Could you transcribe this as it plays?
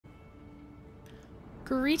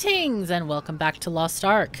Greetings and welcome back to Lost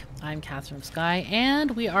Ark. I'm KatherineOfSky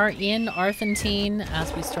and we are in Arkesia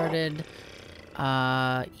as we started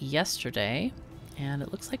yesterday. And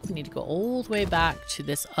it looks like we need to go all the way back to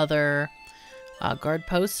this other guard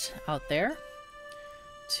post out there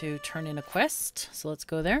to turn in a quest. So let's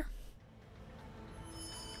go there.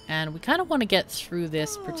 And we kind of want to get through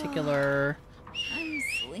this particular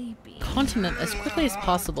continent as quickly as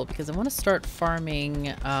possible because I want to start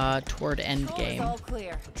farming toward endgame. All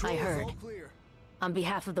clear. I heard. On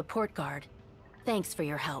behalf of the port guard, thanks for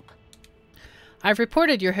your help. I've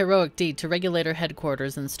reported your heroic deed to Regulator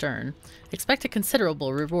Headquarters in Stern. Expect a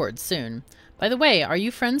considerable reward soon. By the way, are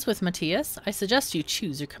you friends with Matthias? I suggest you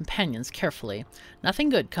choose your companions carefully. Nothing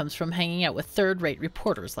good comes from hanging out with third-rate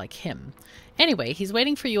reporters like him. Anyway, he's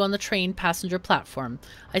waiting for you on the train passenger platform.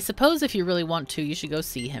 I suppose if you really want to, you should go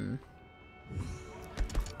see him.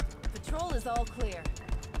 Patrol is all clear.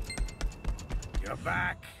 You're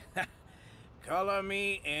back. Color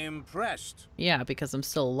me impressed. Yeah, because I'm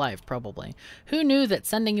still alive, probably. Who knew that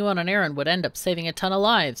sending you on an errand would end up saving a ton of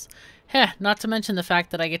lives? Heh, not to mention the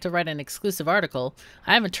fact that I get to write an exclusive article.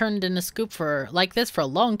 I haven't turned in a scoop like this for a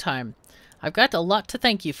long time. I've got a lot to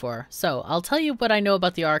thank you for, so I'll tell you what I know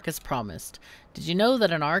about the Ark as promised. Did you know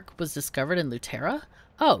that an Ark was discovered in Lutera?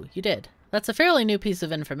 Oh, you did. That's a fairly new piece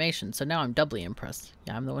of information, so now I'm doubly impressed.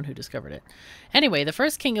 Yeah, I'm the one who discovered it. Anyway, the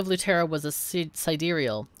first king of Lutera was a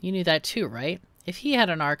sidereal. You knew that too, right? If he had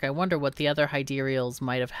an Ark, I wonder what the other sidereals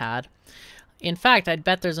might have had. In fact, I'd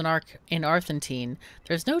bet there's an Ark in Arkesia.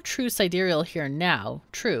 There's no true sidereal here now,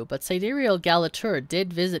 true, but sidereal Galatur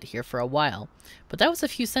did visit here for a while. But that was a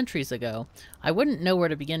few centuries ago. I wouldn't know where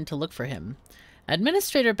to begin to look for him.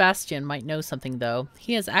 Administrator Bastian might know something, though.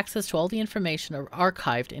 He has access to all the information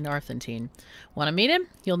archived in Arkesia. Want to meet him?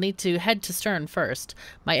 You'll need to head to Stern first.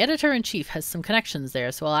 My editor-in-chief has some connections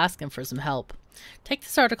there, so I'll ask him for some help. Take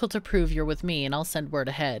this article to prove you're with me, and I'll send word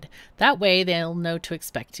ahead. That way, they'll know to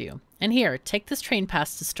expect you. And here, take this train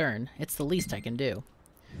pass to Stern. It's the least I can do.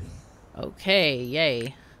 Okay,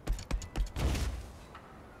 yay.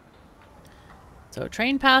 So,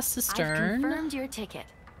 train pass to Stern. I've confirmed your ticket.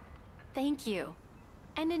 Thank you.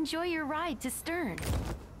 And enjoy your ride to Stern.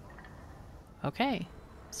 Okay.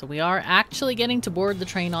 So we are actually getting to board the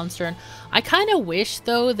train on Stern. I kind of wish,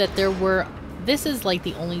 though, that there were... This is like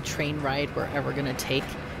the only train ride we're ever going to take.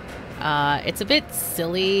 It's a bit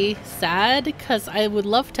silly, sad, because I would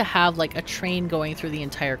love to have like a train going through the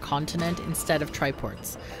entire continent instead of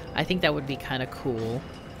triports. I think that would be kind of cool.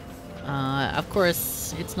 Of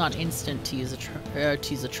course, it's not instant to use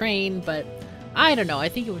a train, but I don't know. I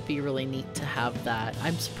think it would be really neat to have that.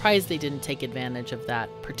 I'm surprised they didn't take advantage of that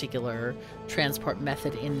particular transport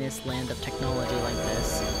method in this land of technology like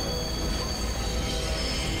this.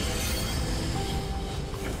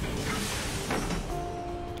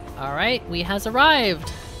 Alright, we has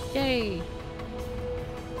arrived! Yay!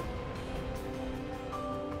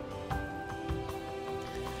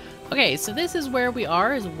 Okay, so this is where we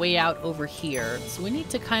are, is way out over here. So we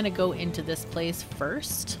need to kind of go into this place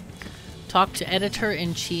first. Talk to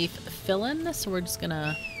Editor-in-Chief Philin, so we're just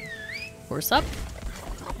gonna horse up.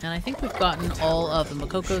 And I think we've gotten all of the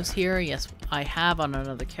Makokos here. Yes, I have on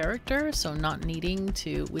another character, so not needing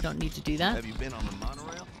to, we don't need to do that. Have you been on the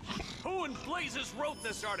monorail? Who in blazes wrote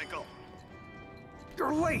this article?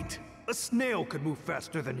 You're late! A snail could move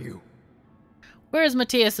faster than you. Where's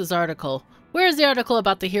Matthias's article? Where's the article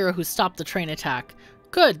about the hero who stopped the train attack?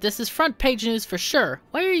 Good, this is front page news for sure.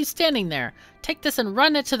 Why are you standing there? Take this and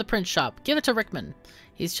run it to the print shop. Give it to Rickman.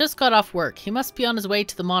 He's just got off work. He must be on his way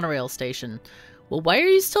to the monorail station. Well, why are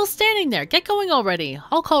you still standing there? Get going already.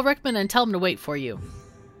 I'll call Rickman and tell him to wait for you.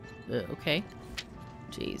 Okay.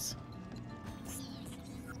 Jeez.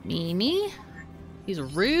 Mimi? He's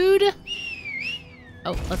rude.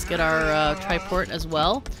 Oh, let's get our triport as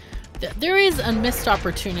well. There is a missed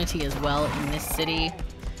opportunity as well in this city.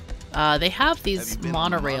 They have these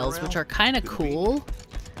monorails, which are kind of cool.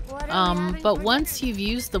 But once you've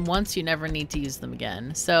used them once, you never need to use them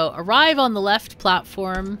again. So arrive on the left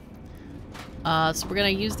platform. So we're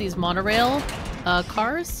going to use these monorail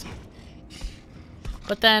cars.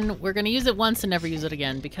 But then we're going to use it once and never use it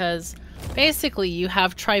again because basically you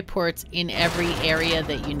have triports in every area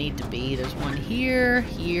that you need to be. There's one here,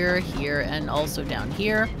 here, here, and also down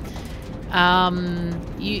here.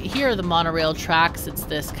 Here are the monorail tracks. It's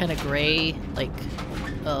this kind of gray, like,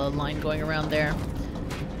 line going around there.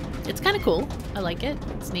 It's kind of cool. I like it.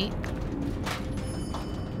 It's neat.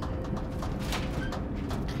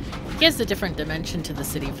 It gives a different dimension to the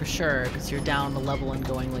city for sure, because you're down a level and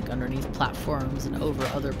going, like, underneath platforms and over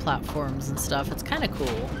other platforms and stuff. It's kind of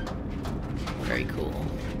cool. Very cool.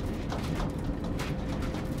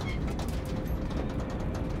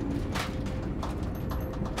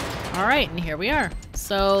 Alright, and here we are.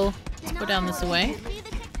 So, let's go down this way.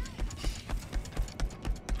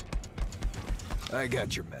 I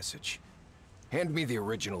got your message. Hand me the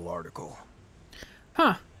original article.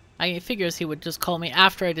 Huh. I figures he would just call me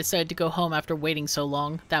after I decided to go home after waiting so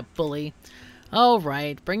long. That bully.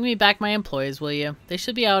 Alright, bring me back my employees, will you? They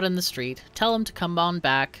should be out in the street. Tell them to come on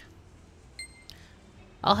back.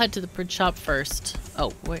 I'll head to the print shop first.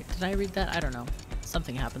 Oh, wait, did I read that? I don't know.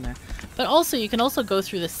 Something happened there. But also, you can also go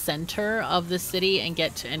through the center of the city and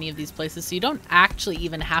get to any of these places, so you don't actually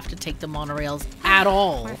even have to take the monorails at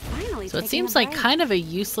all. So it seems like kind of a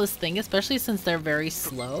useless thing, especially since they're very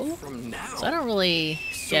slow. So I don't really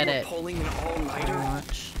get it very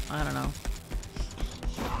much. I don't know.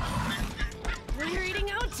 What are you eating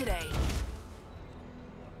out today?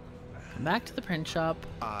 Come back to the print shop.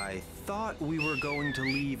 I thought we were going to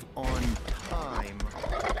leave on time.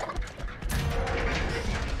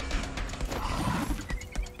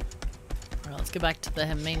 Alright, let's get back to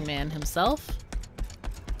the main man himself.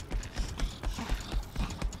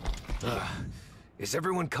 Is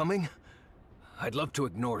everyone coming? I'd love to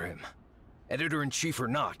ignore him. Editor-in-chief or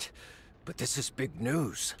not, but this is big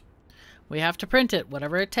news. We have to print it,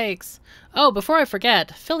 whatever it takes. Oh, before I forget,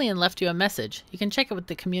 Fillion left you a message. You can check it with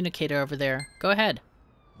the communicator over there. Go ahead.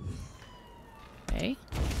 Okay.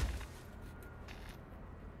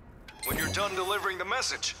 When you're done delivering the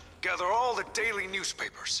message, gather all the daily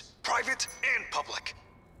newspapers, private and public.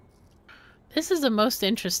 This is a most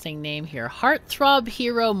interesting name here. Heartthrob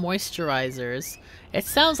Hero Moisturizers. It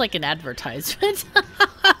sounds like an advertisement.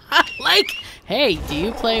 Like, hey, do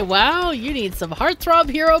you play WoW? You need some Heartthrob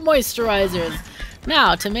Hero Moisturizers.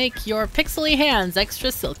 Now, to make your pixely hands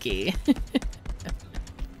extra silky.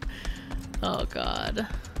 Oh, God.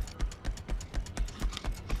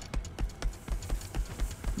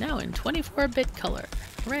 Now in 24-bit color.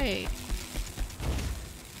 Hooray.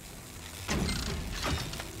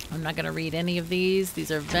 I'm not going to read any of these. These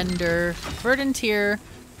are vendor, verdant tier,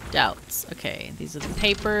 doubts. Okay, these are the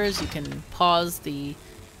papers. You can pause the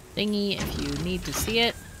thingy if you need to see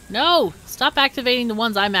it. No! Stop activating the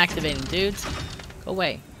ones I'm activating, dudes. Go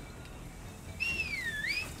away.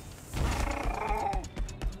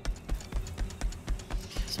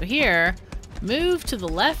 So here, move to the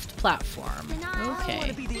left platform.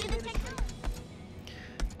 Okay.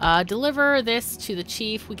 Deliver this to the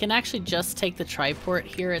chief. We can actually just take the triport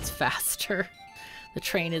here. It's faster. The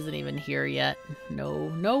train isn't even here yet. No,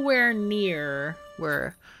 nowhere near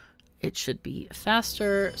where it should be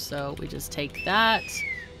faster. So we just take that.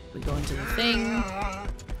 We go into the thing.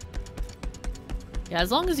 Yeah,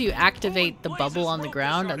 as long as you activate the bubble on the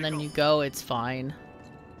ground and then you go, it's fine.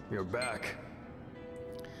 You're back.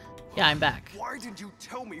 Yeah, I'm back. Why didn't you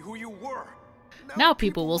tell me who you were? Now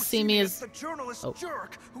people will see me as... the journalist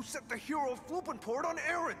jerk who set the hero of Floopenport on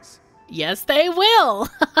errands. Yes, they will!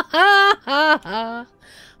 Huh.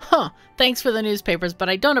 Thanks for the newspapers, but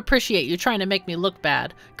I don't appreciate you trying to make me look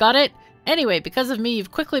bad. Got it? Anyway, because of me,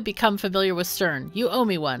 you've quickly become familiar with Stern. You owe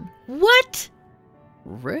me one. What?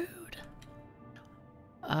 Rude.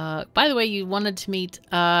 By the way, you wanted to meet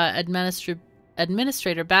Administrator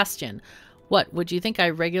Bastian. What, would you think I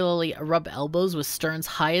regularly rub elbows with Stern's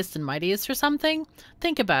highest and mightiest or something?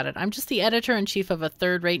 Think about it. I'm just the editor-in-chief of a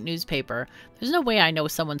third-rate newspaper. There's no way I know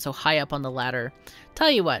someone so high up on the ladder.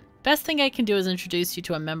 Tell you what, best thing I can do is introduce you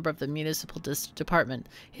to a member of the municipal department.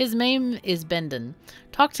 His name is Bendon.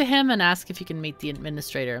 Talk to him and ask if you can meet the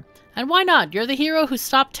administrator. And why not? You're the hero who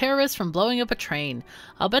stopped terrorists from blowing up a train.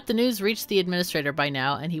 I'll bet the news reached the administrator by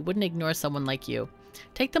now, and he wouldn't ignore someone like you.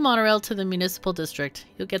 Take the monorail to the municipal district.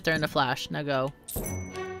 You'll get there in a flash. Now go.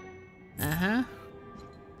 Uh-huh.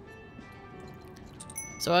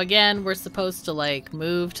 So again, we're supposed to, like,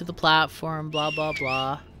 move to the platform, blah, blah,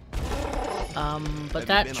 blah. But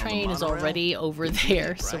that train is already over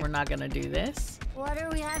there, so we're not gonna do this. What are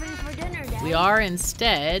we having for dinner, Dad? We are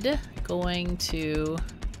instead going to...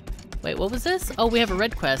 Wait, what was this? Oh, we have a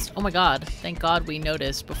red quest. Oh my god. Thank god we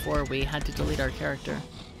noticed before we had to delete our character.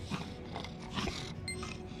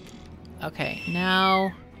 Okay,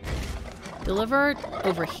 now deliver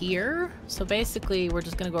over here. So basically, we're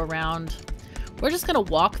just gonna go around. We're just gonna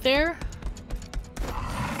walk there.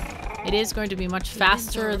 It is going to be much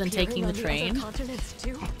faster than taking the train.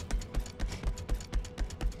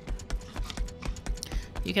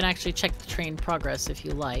 You can actually check the train progress if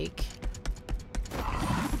you like.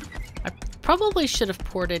 I probably should have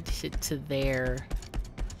ported it to there,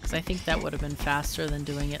 because I think that would have been faster than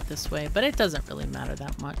doing it this way, but it doesn't really matter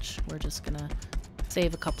that much. We're just gonna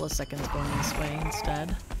save a couple of seconds going this way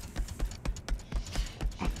instead.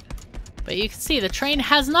 But you can see the train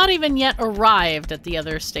has not even yet arrived at the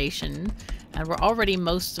other station, And we're already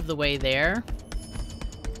most of the way there.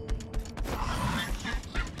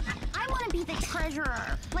 I want to be the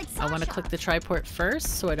treasurer, like Sasha. I want to click the triport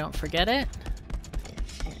first so I don't forget it.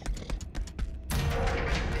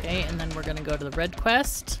 Okay, and then we're going to go to the red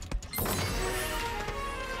quest.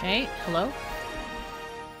 Okay, hello?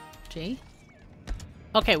 G?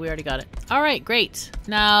 Okay, we already got it. Alright, great.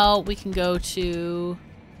 Now we can go to...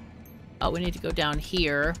 Oh, we need to go down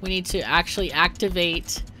here. We need to actually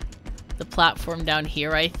activate the platform down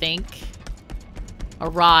here, I think.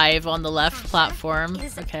 Arrive on the left platform.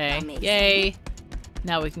 Okay, yay.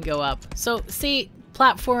 Now we can go up. So, see,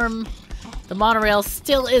 platform, the monorail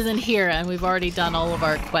still isn't here, and we've already done all of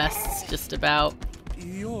our quests, just about.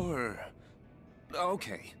 You're...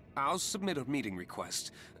 Okay, I'll submit a meeting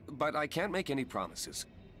request, but I can't make any promises.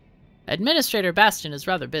 Administrator Bastion is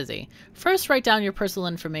rather busy. First, write down your personal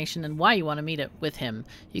information and why you want to meet it with him.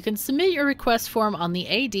 You can submit your request form on the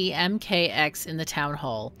ADMKX in the town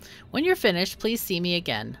hall. When you're finished, please see me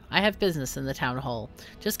again. I have business in the town hall.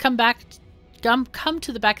 Just come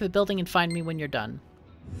to the back of the building and find me when you're done.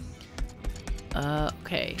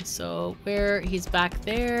 Okay, so where he's back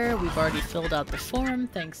there, we've already filled out the form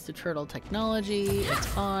thanks to Turtle Technology. It's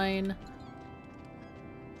fine.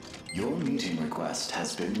 Your meeting request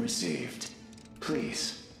has been received.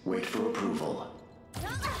 Please wait for approval.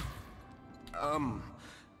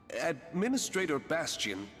 Administrator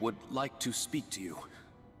Bastion would like to speak to you.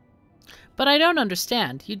 But I don't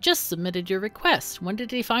understand. You just submitted your request. When did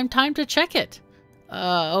he find time to check it?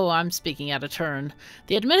 Oh, I'm speaking out of turn.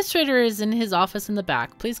 The administrator is in his office in the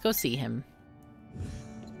back. Please go see him.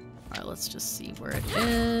 Alright, let's just see where it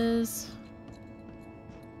is.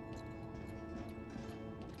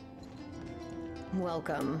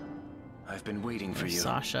 Welcome. I've been waiting for you.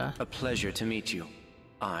 Sasha. A pleasure to meet you.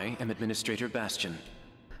 I am Administrator Bastion.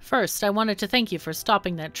 First, I wanted to thank you for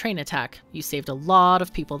stopping that train attack. You saved a lot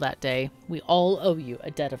of people that day. We all owe you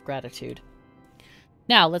a debt of gratitude.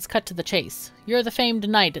 Now, let's cut to the chase. You're the famed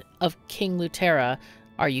knight of King Lutera.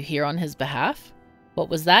 Are you here on his behalf? What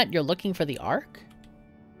was that? You're looking for the Ark?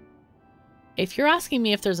 If you're asking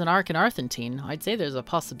me if there's an Ark in Arthentine, I'd say there's a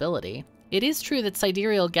possibility. It is true that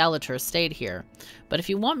Sidereal Gallatur stayed here, but if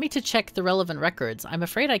you want me to check the relevant records, I'm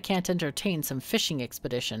afraid I can't entertain some fishing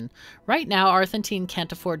expedition. Right now, Arthentine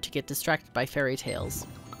can't afford to get distracted by fairy tales.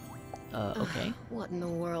 Okay. What in the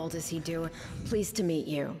world is he doing? Pleased to meet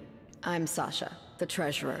you. I'm Sasha, the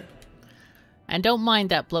treasurer. And don't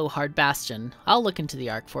mind that blowhard Bastion. I'll look into the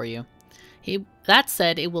Ark for you. That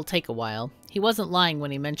said, it will take a while. He wasn't lying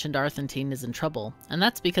when he mentioned Arthentine is in trouble, and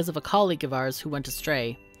that's because of a colleague of ours who went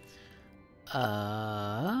astray.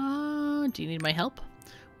 Do you need my help?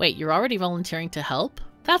 Wait, you're already volunteering to help?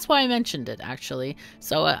 That's why I mentioned it, actually.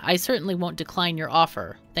 So I certainly won't decline your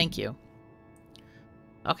offer. Thank you.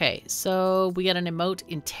 Okay, so we get an emote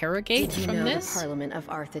interrogate from this? Did you know the Parliament of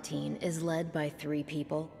Arthentine is led by 3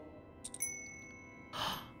 people?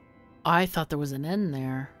 I thought there was an N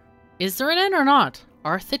there. Is there an N or not?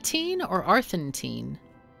 Arthentine or Arthentine?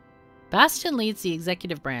 Bastion leads the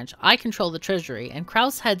executive branch, I control the treasury, and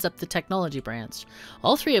Kraus heads up the technology branch.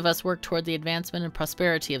 All 3 of us work toward the advancement and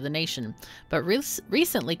prosperity of the nation, but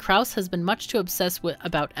recently Kraus has been much too obsessed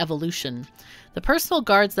about evolution. The personal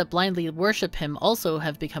guards that blindly worship him also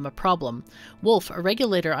have become a problem. Wolf, a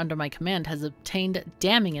regulator under my command, has obtained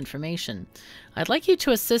damning information. I'd like you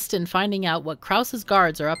to assist in finding out what Kraus's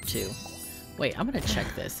guards are up to. Wait, I'm gonna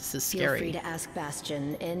check this. This is scary. Feel free to ask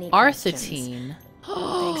Bastion any Arthentine.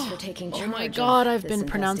 Thanks for taking charge. Oh my god, I've been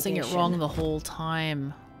pronouncing it wrong the whole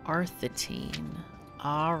time. Arthentine.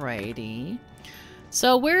 Alrighty.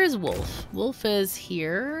 So where is Wolf? Wolf is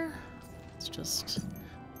here. Let's just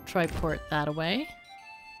triport that away.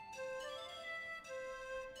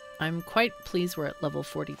 I'm quite pleased we're at level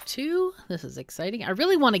 42. This is exciting. I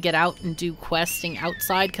really want to get out and do questing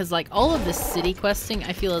outside because like all of this city questing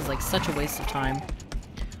I feel is like such a waste of time.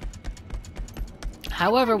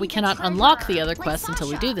 However, we cannot unlock the other quests until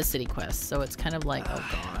we do the city quest, so it's kind of like, oh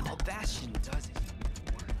god. Bastion does it.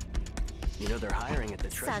 You know they're hiring at the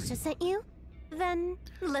treasury. Sasha sent you? Then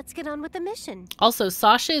let's get on with the mission. Also,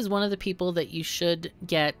 Sasha is one of the people that you should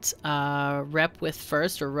get rep with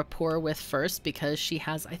first, or rapport with first, because she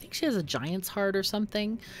has, I think she has a giant's heart or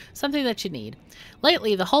something. Something that you need.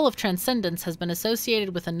 Lately, the Hall of Transcendence has been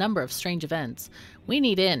associated with a number of strange events. We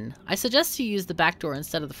need in. I suggest you use the back door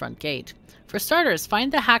instead of the front gate. For starters,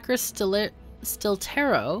 find the hacker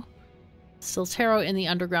Stiltero in the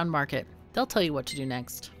underground market. They'll tell you what to do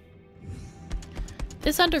next.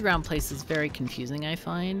 This underground place is very confusing, I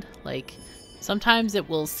find. Like, sometimes it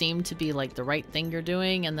will seem to be like the right thing you're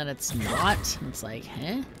doing, and then it's not. And it's like,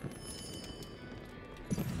 huh?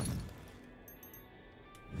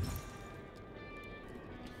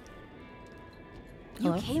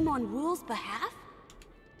 You came on Rule's behalf?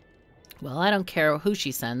 Well, I don't care who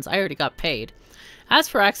she sends. I already got paid. As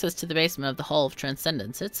for access to the basement of the Hall of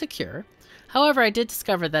Transcendence, it's secure. However, I did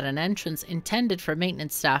discover that an entrance intended for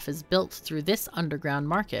maintenance staff is built through this underground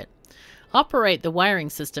market. Operate the wiring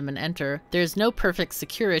system and enter. There's no perfect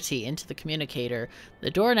security into the communicator.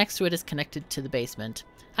 The door next to it is connected to the basement.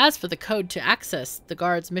 As for the code to access the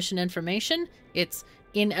guard's mission information, it's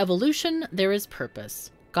in evolution, there is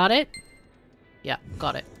purpose. Got it? Yeah,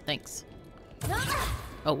 got it. Thanks.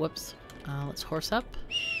 Oh, whoops. Let's horse up.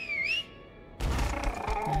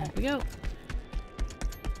 There we go.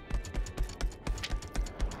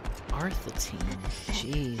 Arthetine.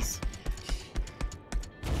 Jeez.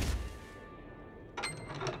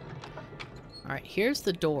 Alright, here's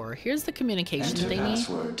the door. Here's the communication Enter thingy.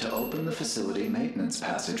 Password to open the facility maintenance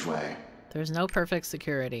passageway. There's no perfect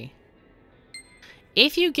security.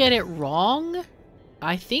 If you get it wrong,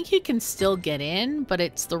 I think you can still get in, but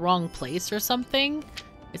it's the wrong place or something.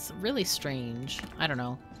 It's really strange. I don't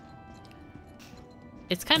know.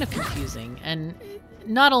 It's kind of confusing. And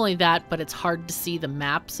not only that, but it's hard to see the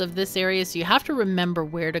maps of this area, so you have to remember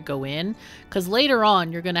where to go in, because later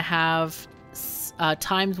on you're going to have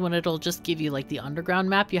times when it'll just give you like the underground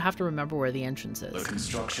map. You have to remember where the entrance is. The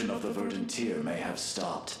construction of the verdant tier may have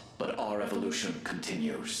stopped, but our evolution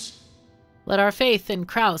continues. Let our faith in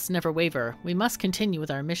Kraus never waver. We must continue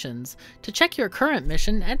with our missions. To check your current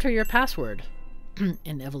mission, enter your password.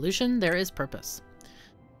 In evolution, there is purpose.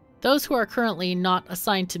 Those who are currently not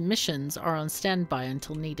assigned to missions are on standby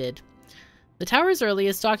until needed. The tower's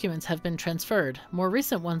earliest documents have been transferred. More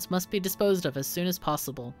recent ones must be disposed of as soon as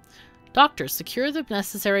possible. Doctor, secure the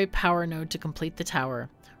necessary power node to complete the tower.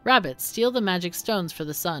 Rabbit, steal the magic stones for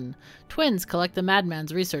the sun. Twins, collect the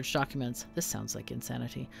madman's research documents. This sounds like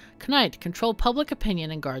insanity. Knight, control public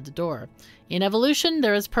opinion and guard the door. In evolution,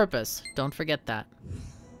 there is purpose. Don't forget that.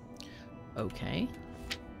 Okay.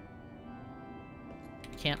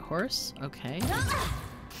 Can't horse? Okay.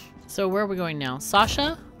 So where are we going now?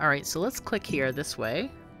 Sasha? Alright, so let's click here this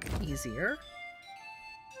way. Easier.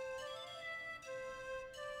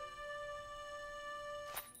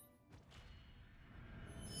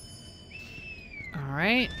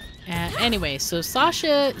 Alright. And anyway, so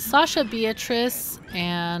Sasha, Beatrice,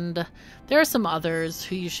 and there are some others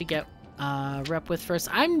who you should get rep with first.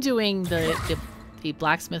 I'm doing the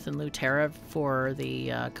blacksmith and Lutera for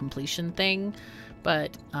the completion thing,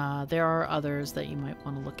 but there are others that you might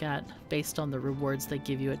want to look at based on the rewards they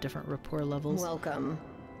give you at different rapport levels. Welcome.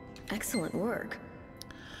 Excellent work.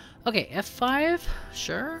 Okay, F5,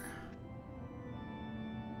 sure.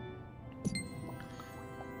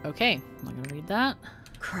 Okay, I'm not gonna read that.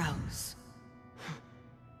 Kraus.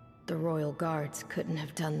 The Royal Guards couldn't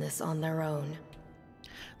have done this on their own.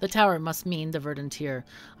 The tower must mean the verdant tier.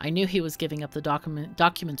 I knew he was giving up the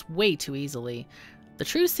documents way too easily. The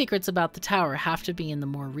true secrets about the tower have to be in the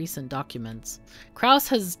more recent documents. Kraus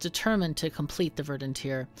has determined to complete the verdant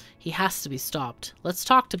tier. He has to be stopped. Let's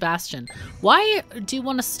talk to Bastion. Why do you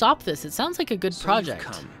want to stop this? It sounds like a good project.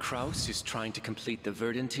 You've come. Kraus is trying to complete the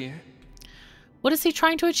verdant tier? What is he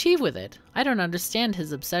trying to achieve with it? I don't understand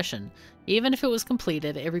his obsession. Even if it was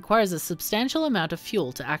completed, it requires a substantial amount of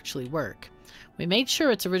fuel to actually work. We made sure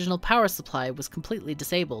its original power supply was completely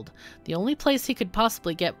disabled. The only place he could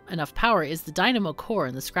possibly get enough power is the dynamo core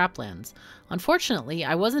in the Scraplands. Unfortunately,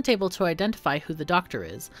 I wasn't able to identify who the doctor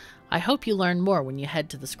is. I hope you learn more when you head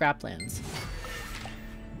to the Scraplands.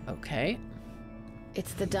 Okay.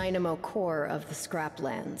 It's the dynamo core of the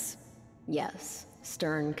Scraplands. Yes,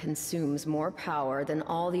 Stern consumes more power than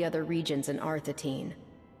all the other regions in Arthetine.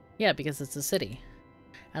 Yeah, because it's a city.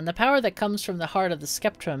 And the power that comes from the heart of the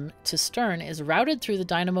Spectrum to Stern is routed through the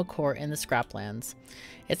dynamo core in the Scraplands.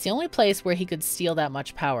 It's the only place where he could steal that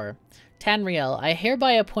much power. Tanriel, I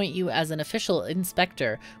hereby appoint you as an official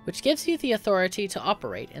inspector, which gives you the authority to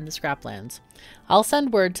operate in the Scraplands. I'll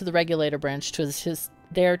send word to the regulator branch to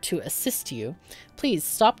assist you. Please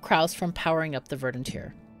stop Kraus from powering up the verdant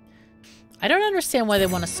tier. I don't understand why they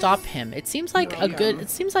want to stop him. It seems like it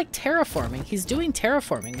seems like terraforming. He's doing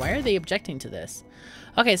terraforming. Why are they objecting to this?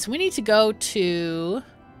 Okay, so we need to go to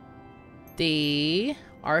the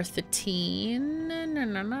Arthetine,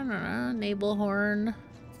 Nablehorn,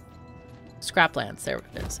 Scraplands. There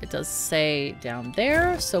it is. It does say down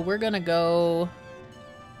there, so we're gonna go.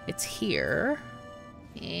 It's here.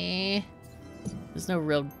 There's no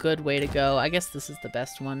real good way to go. I guess this is the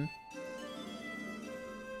best one.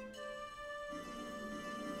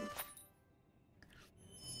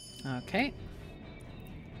 Okay.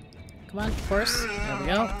 Come on, horse. There we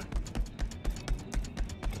go.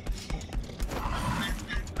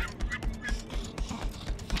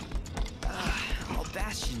 All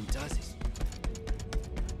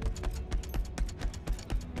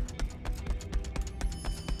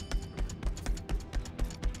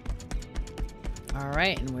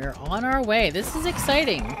Alright, and we're on our way. This is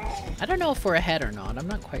exciting. I don't know if we're ahead or not. I'm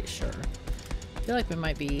not quite sure. I feel like we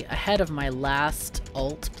might be ahead of my last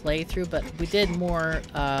alt playthrough, but we did more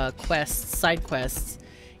quests, side quests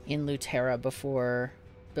in Lutera before,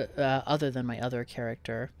 other than my other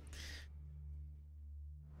character.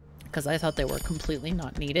 Because I thought they were completely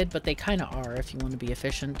not needed, but they kind of are if you want to be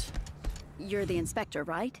efficient. You're the inspector,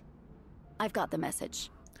 right? I've got the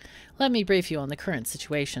message. Let me brief you on the current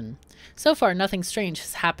situation. So far, nothing strange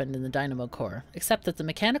has happened in the Dynamo Core, except that the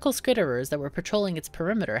mechanical skitterers that were patrolling its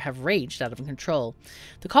perimeter have raged out of control.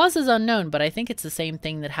 The cause is unknown, but I think it's the same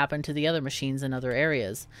thing that happened to the other machines in other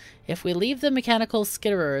areas. If we leave the mechanical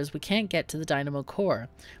skitterers, we can't get to the Dynamo Core.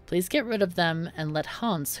 Please get rid of them and let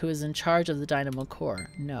Hans, who is in charge of the Dynamo Core,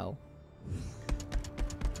 know.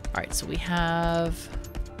 Alright, so we have...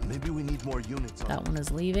 Maybe we need more units. That one is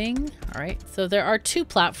leaving. Alright, so there are 2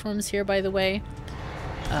 platforms here, by the way.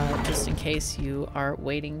 Just in case you are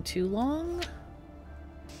waiting too long.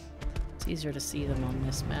 It's easier to see them on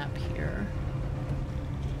this map here.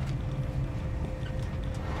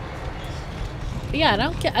 But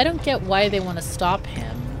yeah, I don't get why they want to stop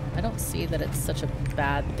him. I don't see that it's such a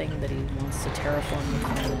bad thing that he wants to terraform the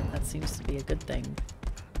planet. That seems to be a good thing.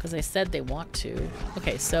 Because they said they want to.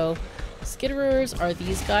 Okay, so skitterers are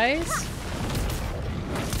these guys.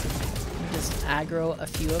 Just aggro a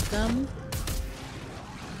few of them.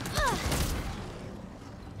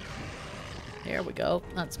 There we go.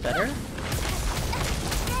 That's better.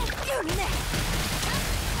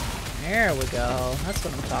 There we go. That's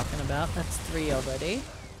what I'm talking about. That's 3 already.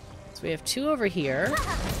 So we have 2 over here.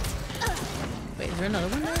 Wait, is there another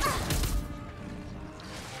one there?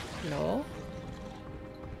 No.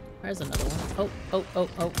 There's another one.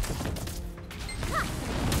 Oh.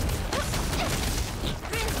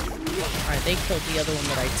 Alright, they killed the other one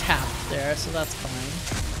that I tapped there, so that's fine.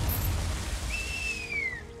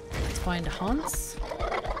 Let's find Hans.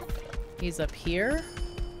 He's up here.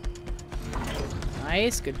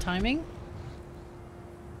 Nice, good timing.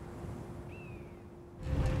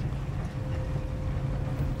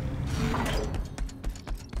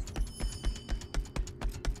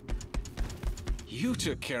 You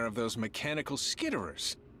took care of those mechanical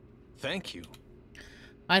skitterers. Thank you.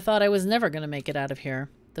 I thought I was never going to make it out of here.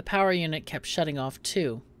 The power unit kept shutting off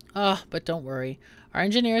too. Oh, but don't worry. Our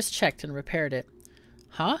engineers checked and repaired it.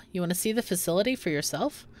 Huh? You want to see the facility for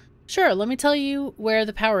yourself? Sure, let me tell you where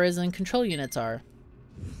the power is and control units are.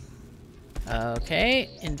 Okay,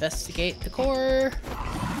 investigate the core.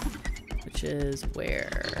 Which is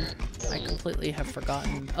where? I completely have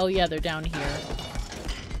forgotten. Oh yeah, they're down here.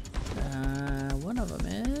 One of them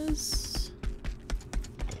is...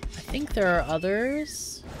 I think there are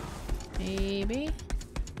others. Maybe?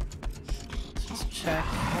 Let's just check.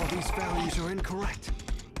 All these values are incorrect.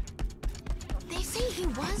 They say he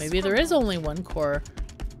was. Maybe there is only one core.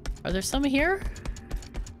 Are there some here?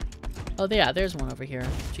 Oh yeah, there's one over here.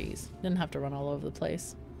 Jeez, didn't have to run all over the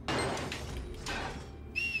place.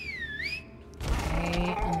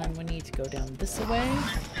 Okay, and then we need to go down this way.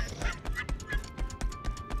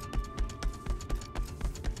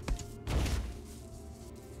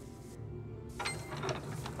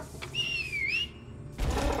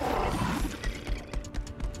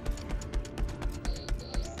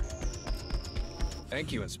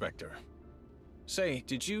 Thank you, Inspector. Say,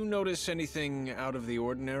 did you notice anything out of the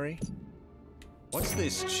ordinary? What's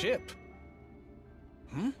this chip?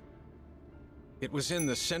 It was in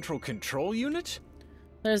the central control unit?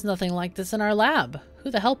 There's nothing like this in our lab. Who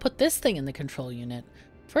the hell put this thing in the control unit?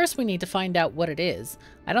 First, we need to find out what it is.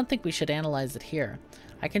 I don't think we should analyze it here.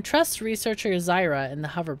 I can trust researcher Zyra in the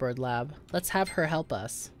hoverbird lab. Let's have her help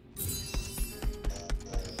us.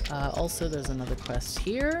 Also, there's another quest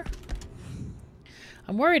here.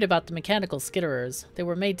 I'm worried about the mechanical skitterers. They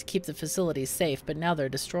were made to keep the facilities safe, but now they're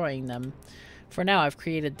destroying them. For now, I've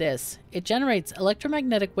created this. It generates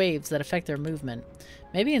electromagnetic waves that affect their movement.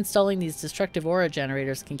 Maybe installing these destructive aura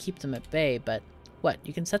generators can keep them at bay, but... What,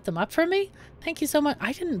 you can set them up for me? Thank you so much.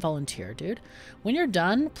 I didn't volunteer, dude. When you're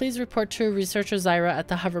done, please report to researcher Zyra at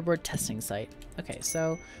the hoverboard testing site. Okay,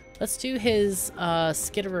 so let's do his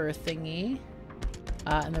skitterer thingy.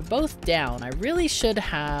 And they're both down. I really should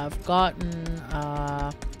have gotten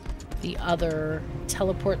the other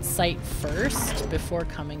teleport site first before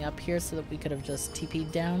coming up here so that we could have just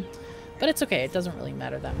TP'd down. But it's okay, it doesn't really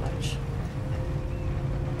matter that much.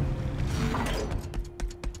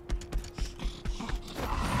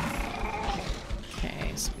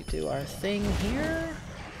 Okay, so we do our thing here.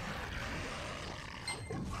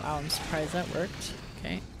 Wow, I'm surprised that worked.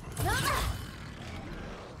 Okay.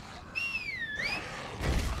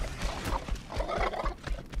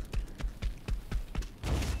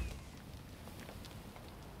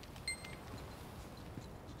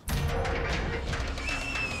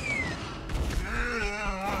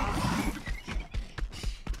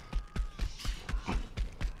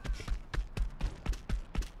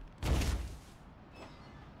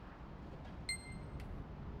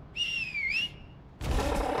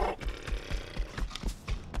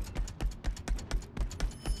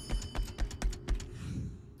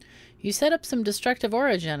 You set up some destructive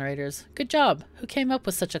aura generators. Good job. Who came up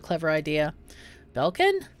with such a clever idea?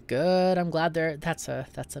 Belkin? Good. I'm glad that's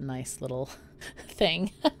a nice little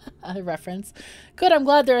thing. A reference. Good. I'm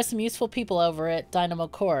glad there are some useful people over at Dynamo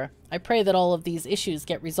Core. I pray that all of these issues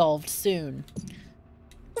get resolved soon.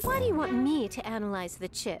 Why do you want me to analyze the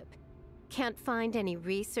chip? Can't find any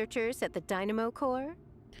researchers at the Dynamo Core?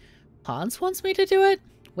 Hans wants me to do it?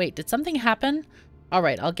 Wait, did something happen?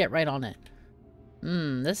 Alright, I'll get right on it.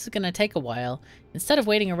 This is gonna take a while. Instead of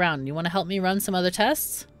waiting around, you want to help me run some other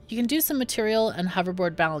tests? You can do some material and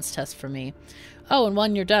hoverboard balance tests for me. Oh, and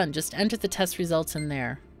when you're done, just enter the test results in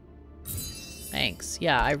there. Thanks.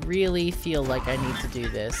 Yeah, I really feel like I need to do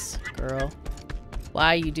this, girl.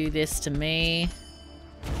 Why you do this to me?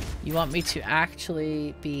 You want me to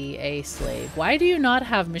actually be a slave. Why do you not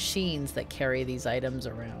have machines that carry these items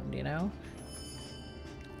around, you know?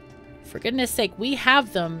 For goodness sake, we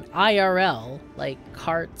have them IRL, like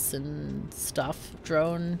carts and stuff,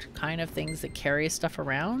 drone kind of things that carry stuff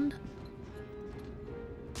around.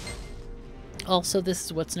 Also, this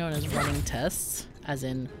is what's known as running tests, as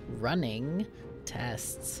in running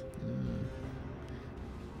tests.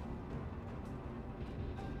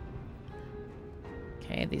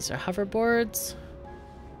 Okay, these are hoverboards.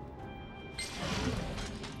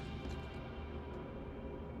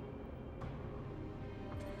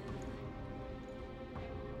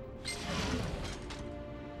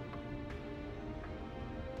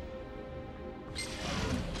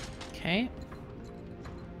 Okay.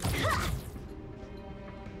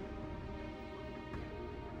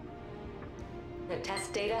 The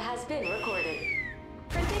test data has been recorded.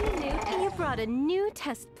 Printing a new test. You brought a new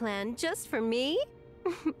test plan just for me?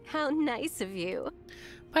 How nice of you.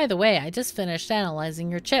 By the way, I just finished analyzing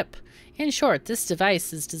your chip. In short, this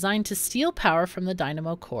device is designed to steal power from the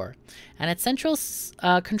Dynamo Core, and its central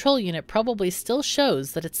control unit probably still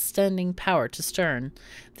shows that it's sending power to Stern.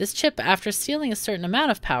 This chip, after stealing a certain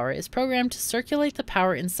amount of power, is programmed to circulate the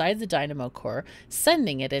power inside the Dynamo Core,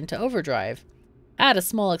 sending it into overdrive. Add a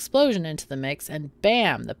small explosion into the mix, and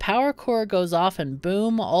bam! The power core goes off and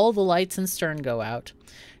boom, all the lights in Stern go out.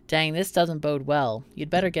 Dang, this doesn't bode well. You'd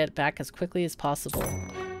better get back as quickly as possible.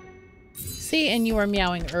 See, and you were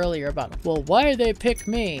meowing earlier about, well, why did they pick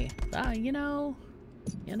me? You know,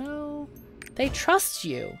 they trust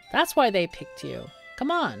you. That's why they picked you.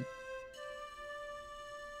 Come on.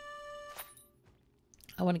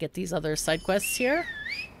 I want to get these other side quests here.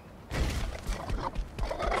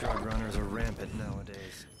 Drug runners are rampant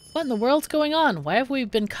nowadays. What in the world's going on? Why have we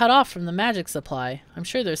been cut off from the magic supply? I'm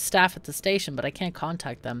sure there's staff at the station, but I can't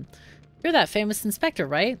contact them. You're that famous inspector,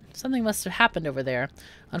 right? Something must have happened over there.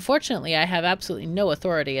 Unfortunately, I have absolutely no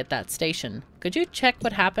authority at that station. Could you check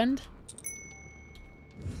what happened?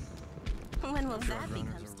 When will that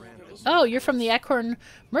become standard issue? Oh, you're from the Ekhorn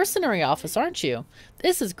Mercenary Office, aren't you?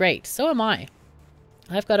 This is great. So am I.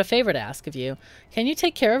 I've got a favor to ask of you. Can you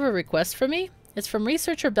take care of a request for me? It's from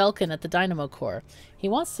researcher Belkin at the Dynamo Core. He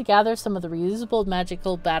wants to gather some of the reusable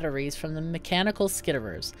magical batteries from the mechanical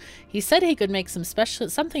skitterers. He said he could make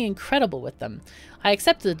something incredible with them. I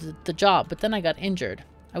accepted the job, but then I got injured.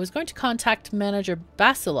 I was going to contact manager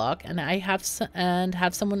Basilok and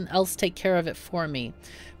have someone else take care of it for me.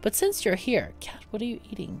 But since you're here, Cat, what are you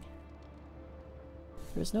eating?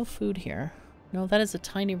 There's no food here. No, that is a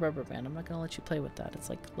tiny rubber band. I'm not going to let you play with that. It's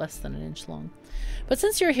like less than an inch long. But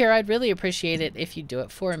since you're here, I'd really appreciate it if you do it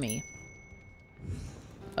for me.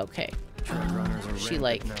 Okay.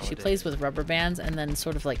 She plays with rubber bands and then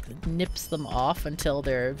sort of like nips them off until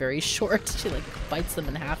they're very short. She like bites them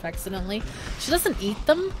in half accidentally. She doesn't eat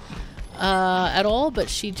them at all, but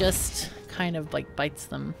she just kind of like bites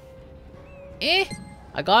them.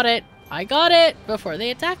 I got it. I got it before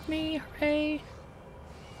they attacked me. Hooray.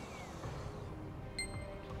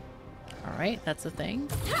 Alright, that's a thing.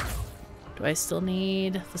 Do I still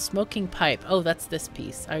need the smoking pipe? Oh, that's this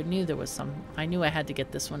piece. I knew there was some. I knew I had to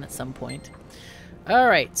get this one at some point.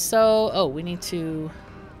 Alright, so... Oh, we need to...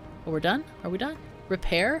 Oh, we're done? Are we done?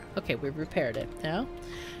 Repair? Okay, we've repaired it now.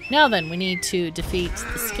 Now then, we need to defeat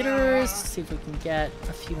the skitterers. See if we can get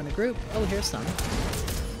a few in a group. Oh, here's some.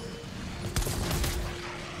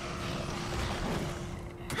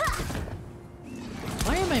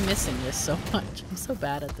 Why am I missing this so much? I'm so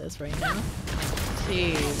bad at this right now.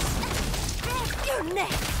 Jeez.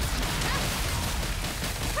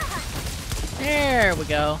 There we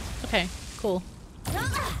go. Okay, cool.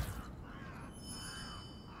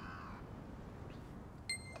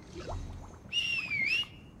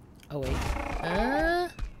 Oh wait.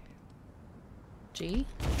 G.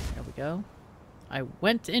 There we go. I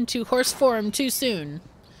went into horse form too soon.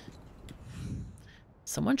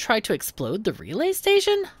 Someone tried to explode the relay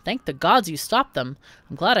station? Thank the gods you stopped them.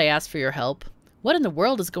 I'm glad I asked for your help. What in the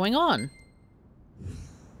world is going on?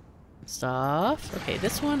 Stuff. Okay,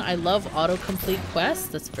 this one, I love autocomplete quests.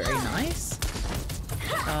 That's very nice.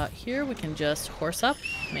 Here we can just horse up,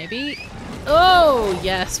 maybe. Oh,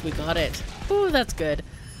 yes, we got it. Ooh, that's good.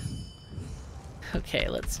 Okay,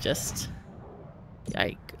 let's just...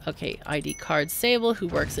 Okay, ID card Sable, who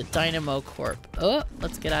works at Dynamo Corp. Oh,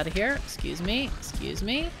 let's get out of here. Excuse me. Excuse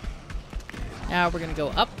me. Now we're gonna go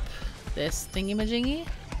up this thingy-majingy.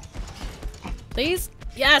 Please?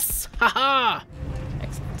 Yes! Haha!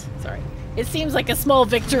 Excellent. Sorry. It seems like a small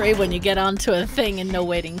victory when you get onto a thing and no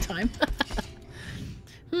waiting time.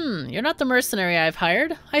 You're not the mercenary I've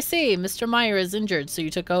hired. I see, Mr. Meyer is injured, so you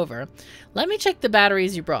took over. Let me check the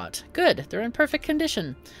batteries you brought. Good, they're in perfect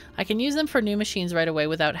condition. I can use them for new machines right away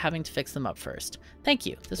without having to fix them up first. Thank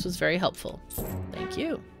you, this was very helpful. Thank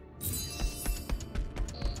you.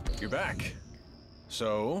 You're back.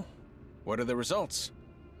 So, what are the results?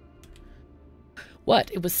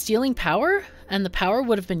 What, it was stealing power? And the power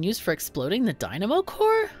would have been used for exploding the dynamo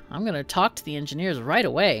core? I'm gonna talk to the engineers right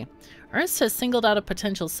away. Ernst has singled out a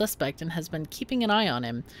potential suspect and has been keeping an eye on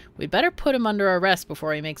him. We'd better put him under arrest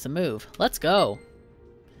before he makes a move. Let's go.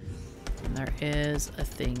 And there is a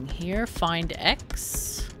thing here. Find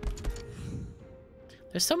X.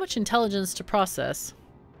 There's so much intelligence to process.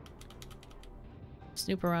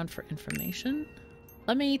 Snoop around for information.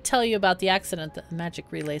 Let me tell you about the accident at the magic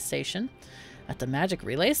relay station. At the magic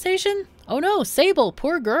relay station? Oh no, Sable,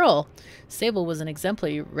 poor girl. Sable was an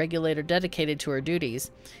exemplary regulator dedicated to her duties.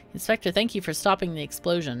 Inspector, thank you for stopping the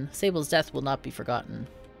explosion. Sable's death will not be forgotten.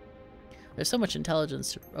 There's so much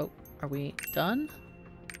intelligence. Oh, are we done?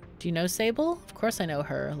 Do you know Sable? Of course I know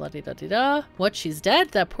her. La-di-da-di-da. What, she's dead?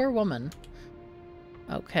 That poor woman.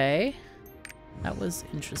 Okay. That was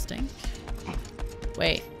interesting.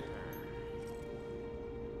 Wait.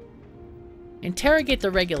 Interrogate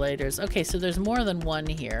the regulators. Okay, so there's more than one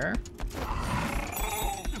here.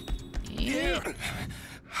 Yeah.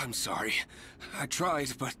 I'm sorry. I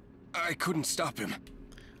tried, but I couldn't stop him.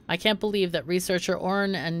 I can't believe that researcher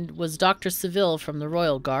Orn and was Dr. Seville from the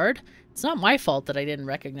Royal Guard. It's not my fault that I didn't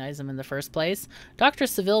recognize him in the first place. Dr.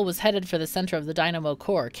 Seville was headed for the center of the dynamo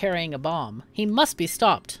core, carrying a bomb. He must be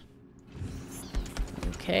stopped.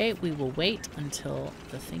 Okay, we will wait until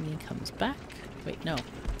the thingy comes back. Wait, no.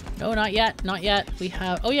 No, not yet. Not yet. We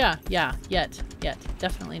have... Oh, yeah. Yeah. Yet.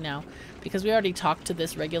 Definitely now. Because we already talked to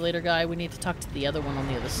this regulator guy, we need to talk to the other one on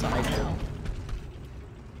the other side now.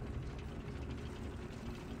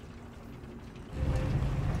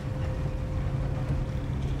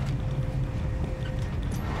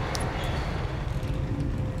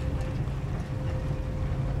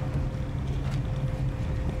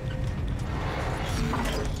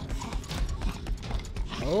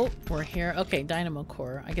 Oh, we're here. Okay, dynamo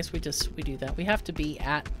core. I guess we do that. We have to be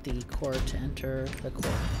at the core to enter the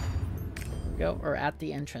core. There we go. Or at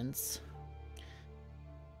the entrance.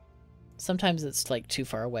 Sometimes it's like too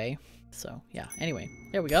far away. So yeah, anyway,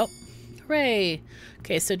 there we go. Hooray!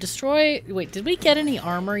 Okay, so destroy... Wait, did we get any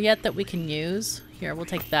armor yet that we can use? Here, we'll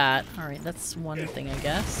take that. Alright, that's one thing, I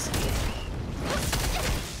guess.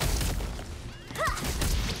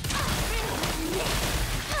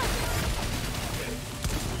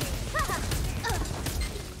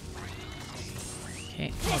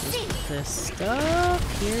 Okay, I'll just put this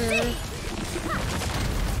stuff here.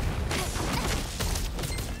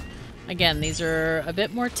 Again, these are a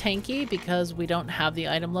bit more tanky because we don't have the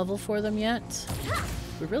item level for them yet.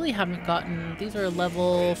 We really haven't gotten... These are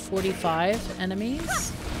level 45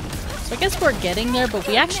 enemies. So I guess we're getting there, but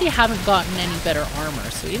we actually haven't gotten any better armor.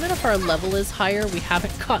 So even if our level is higher, we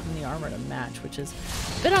haven't gotten the armor to match, which is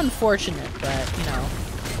a bit unfortunate, but, you know,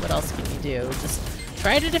 what else can you do? Just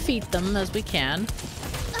try to defeat them as we can.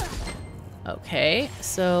 Okay,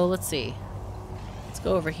 so let's see. Let's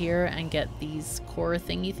go over here and get these core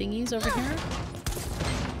thingies over here.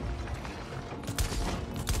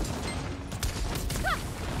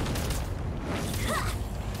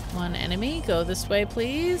 Come on, enemy, go this way,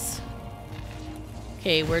 please.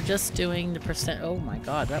 Okay, we're just doing the percent. Oh my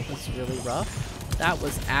god, that was really rough. That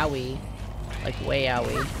was owie. Like, way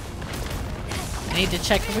owie. I need to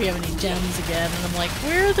check if we have any gems again, and I'm like,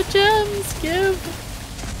 where are the gems? Give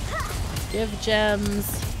gems.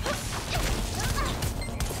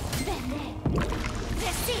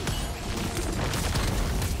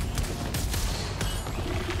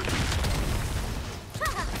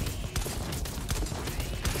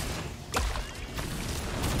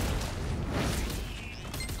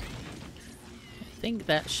 I think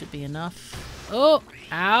that should be enough. Oh!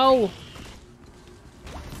 Ow!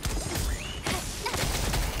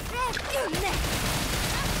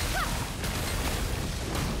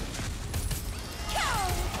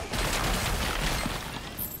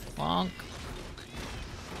 Bonk.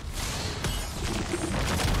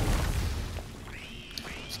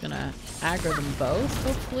 Just gonna aggro them both,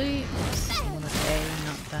 hopefully. Oops, I wanted A,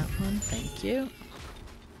 not that one. Thank you.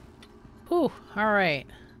 Ooh, alright.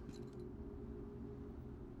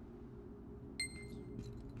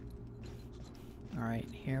 Alright,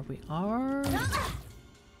 here we are.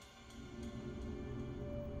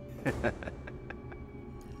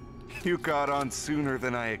 You got on sooner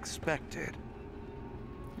than I expected.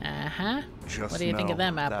 Uh-huh. Just what do you think of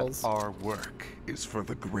them apples? That our work is for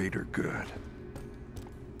the greater good.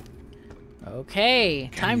 Okay,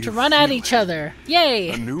 time to run at each other. Yay!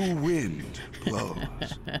 A new wind blows.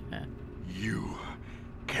 You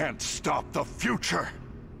can't stop the future.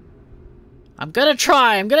 I'm gonna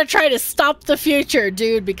try. I'm gonna try to stop the future,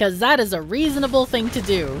 dude, because that is a reasonable thing to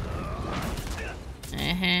do.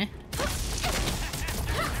 Uh-huh.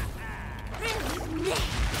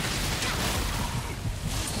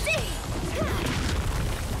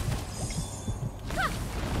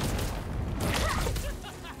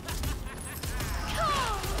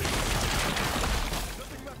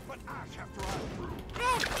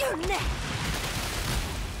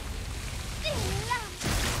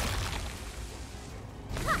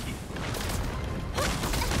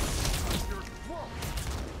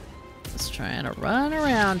 Trying to run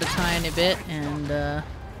around a tiny bit and not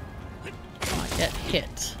get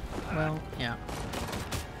hit. Well, yeah.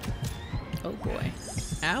 Oh boy.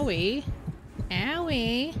 Owie.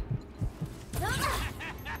 Owie.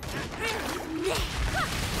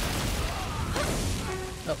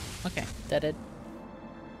 Oh, okay. Deaded.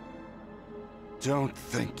 Don't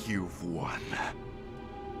think you've won.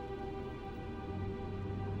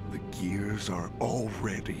 The gears are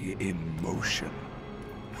already in motion.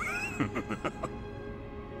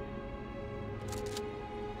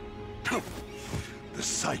 The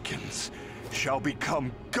Psychons shall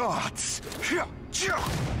become gods.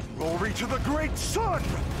 Glory to the great sun.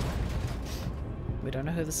 We don't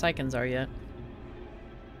know who the Psychons are yet.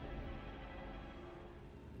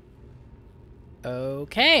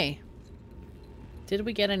 Okay. Did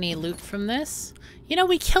we get any loot from this? You know,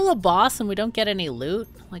 we kill a boss and we don't get any loot.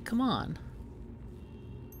 Like, come on.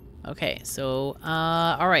 Okay, so,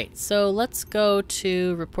 alright, so let's go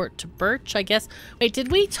to report to Birch, I guess. Wait,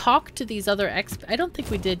 did we talk to these other X? I don't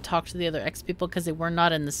think we did talk to the other X people because they were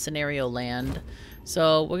not in the scenario land.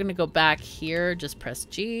 So we're gonna go back here, just press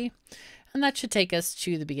G, and that should take us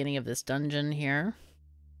to the beginning of this dungeon here.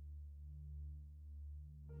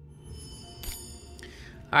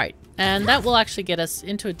 Alright, and that will actually get us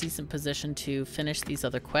into a decent position to finish these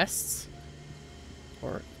other quests.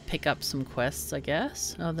 Or pick up some quests, I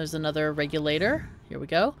guess. Oh, there's another regulator. Here we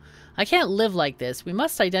go. I can't live like this. We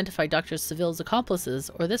must identify Dr. Seville's accomplices,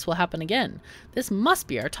 or this will happen again. This must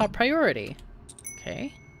be our top priority.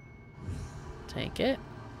 Okay. Take it.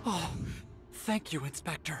 Oh, thank you,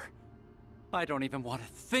 Inspector. I don't even want to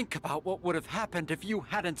think about what would have happened if you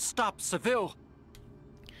hadn't stopped Seville.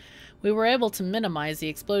 We were able to minimize the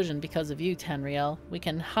explosion because of you, Tanriel. We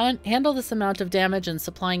can handle this amount of damage and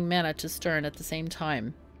supplying mana to Stern at the same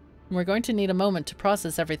time. We're going to need a moment to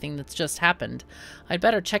process everything that's just happened. I'd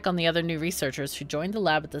better check on the other new researchers who joined the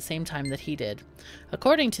lab at the same time that he did.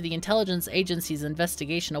 According to the intelligence agency's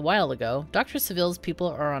investigation a while ago, Dr. Seville's people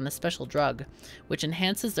are on a special drug, which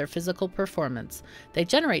enhances their physical performance. They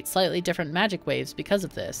generate slightly different magic waves because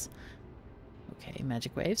of this. Okay,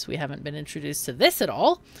 magic waves. We haven't been introduced to this at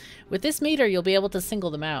all. With this meter, you'll be able to single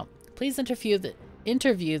them out. Please interview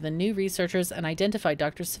the new researchers and identify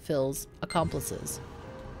Dr. Seville's accomplices.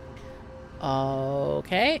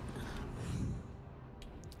 Okay.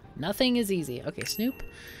 Nothing is easy. Okay, Snoop.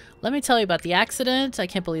 Let me tell you about the accident. I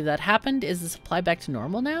can't believe that happened. Is the supply back to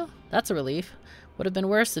normal now? That's a relief. Would have been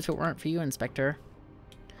worse if it weren't for you, Inspector.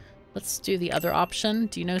 Let's do the other option.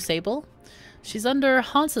 Do you know Sable? She's under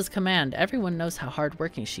Hans's command. Everyone knows how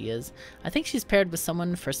hardworking she is. I think she's paired with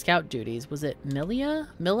someone for scout duties. Was it Milla,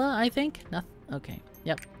 I think? Nothing. Okay.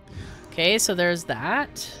 Yep. Okay, so there's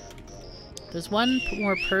that. There's one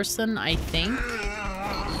more person, I think.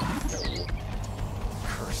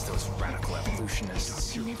 Curse those radical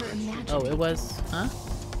evolutionists. Oh, it was, huh?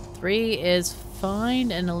 3 is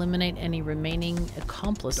find and eliminate any remaining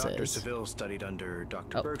accomplices. Dr. Seville studied under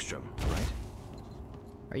Dr. Bergstrom, right?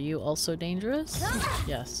 Are you also dangerous?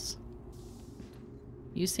 Yes.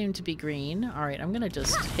 You seem to be green. Alright, I'm gonna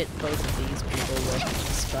just hit both of these people with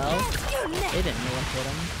the spell. They didn't really hit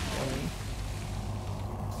them, really.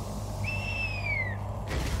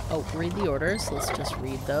 Oh, read the orders. Let's just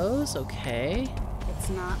read those. Okay. It's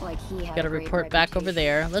not like he had Gotta a great report back over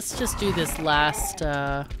there. Let's just do this last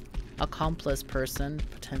accomplice person,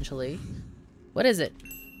 potentially. What is it?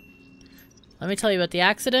 Let me tell you about the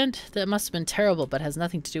accident. That must have been terrible, but has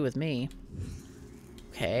nothing to do with me.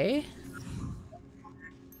 Okay.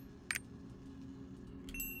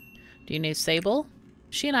 Do you know Sable?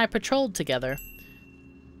 She and I patrolled together.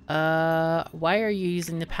 Why are you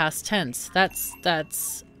using the past tense? Can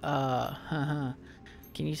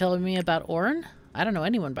you tell me about Orin? I don't know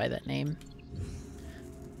anyone by that name.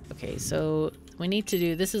 Okay, so we need to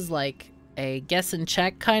do, this is like a guess and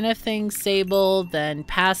check kind of thing. Sable, then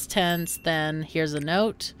past tense, then here's a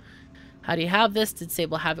note. How do you have this? Did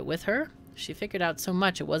Sable have it with her? She figured out so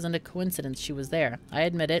much, it wasn't a coincidence she was there. I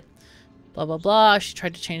admit it. Blah, blah, blah. She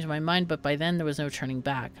tried to change my mind, but by then there was no turning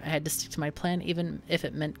back. I had to stick to my plan, even if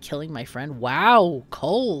it meant killing my friend. Wow,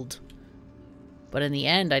 cold. But in the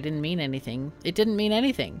end, I didn't mean anything. It didn't mean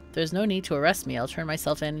anything. There's no need to arrest me. I'll turn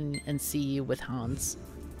myself in and see you with Hans.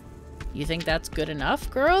 You think that's good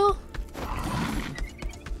enough, girl?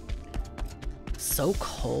 So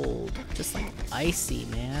cold. Just like icy,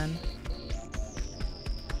 man.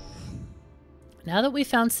 Now that we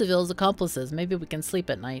found Seville's accomplices, maybe we can sleep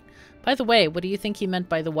at night. By the way, what do you think he meant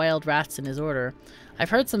by the wild rats in his order? I've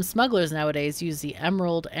heard some smugglers nowadays use the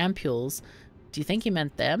emerald ampules. Do you think he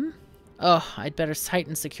meant them? Oh, I'd better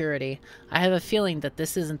heighten security. I have a feeling that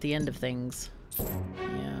this isn't the end of things.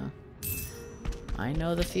 Yeah. I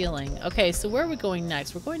know the feeling. Okay, so where are we going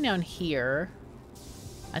next? We're going down here.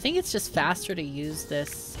 I think it's just faster to use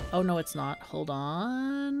this. Oh, no, it's not. Hold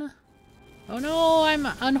on. Oh, no, I'm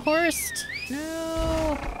unhorsed.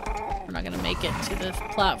 No. We're not going to make it to the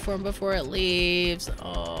platform before it leaves.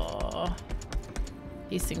 Oh.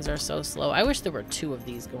 These things are so slow. I wish there were 2 of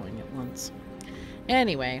these going at once.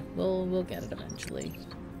 Anyway, we'll get it eventually.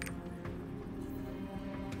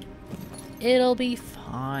 It'll be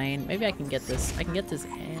fine. Maybe I can get this. I can get this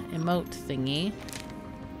emote thingy.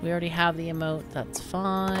 We already have the emote. That's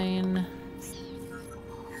fine.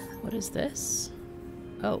 What is this?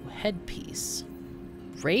 Oh, headpiece.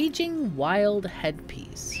 Raging Wild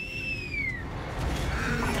headpiece.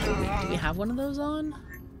 Do we have one of those on?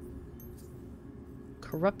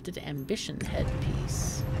 Corrupted Ambition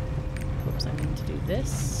headpiece. Oops, I mean to do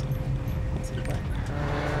this. Let's see what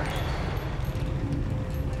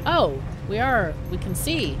Oh, we can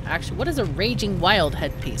see. Actually, what is a Raging Wild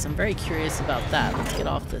headpiece? I'm very curious about that. Let's get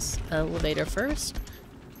off this elevator first.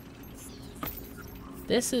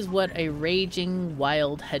 This is what a Raging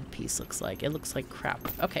Wild headpiece looks like. It looks like crap.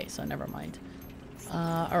 Okay, so never mind.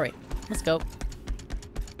 Alright, let's go.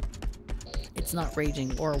 It's not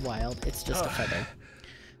raging or wild, it's just a feather.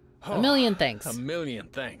 A million thanks. A million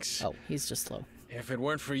thanks. Oh, he's just slow. If it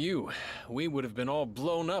weren't for you, we would have been all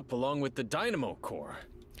blown up along with the dynamo core.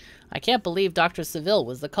 I can't believe Dr. Seville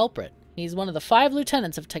was the culprit. He's one of the 5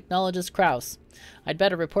 lieutenants of Technologist Kraus. I'd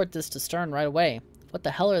better report this to Stern right away. What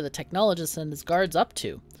the hell are the technologists and his guards up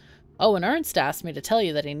to? Oh, and Ernst asked me to tell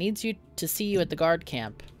you that he needs you to see you at the guard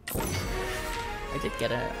camp. I did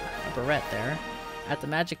get a barrette there. At the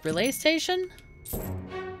magic relay station?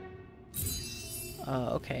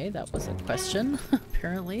 Okay, that was a question,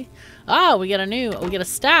 apparently. Ah, we get a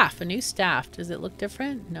staff, a new staff. Does it look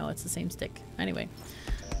different? No, it's the same stick. Anyway.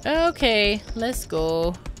 Okay, let's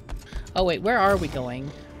go. Oh wait, where are we going?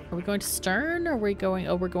 Are we going to Stern, or are we going,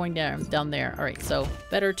 oh, we're going down there. Alright, so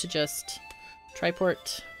better to just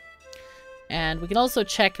triport. And we can also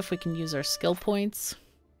check if we can use our skill points.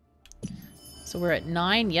 So we're at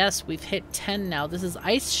 9. Yes, we've hit 10 now. This is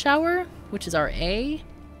Ice Shower, which is our A.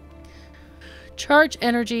 Charge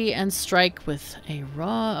energy and strike with a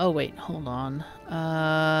raw... Oh, wait, hold on.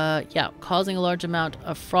 Yeah, causing a large amount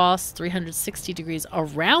of frost, 360 degrees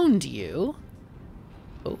around you.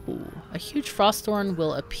 Oh, a huge frost thorn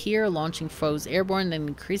will appear, launching foes airborne and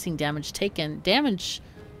increasing damage taken.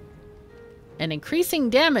 Increasing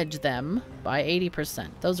damage them by 80%.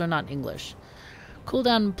 Those are not English.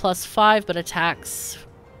 Cooldown +5, but attacks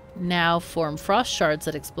now form frost shards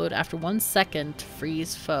that explode after 1 second to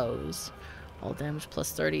freeze foes. All damage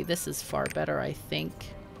 +30. This is far better, I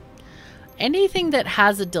think. Anything that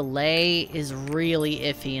has a delay is really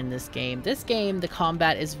iffy in this game. This game, the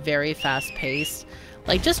combat is very fast-paced.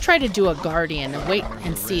 Like, just try to do a Guardian and wait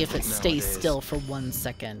and see if it stays still for 1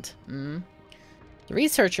 second. The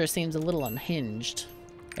researcher seems a little unhinged.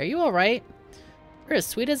 Are you alright? You're as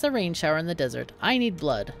sweet as a rain shower in the desert. I need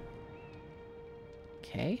blood.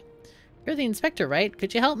 Okay. You're the inspector, right?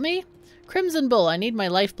 Could you help me? Crimson Bull, I need my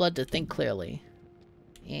lifeblood to think clearly.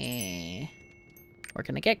 Where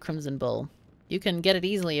can I get Crimson Bull? You can get it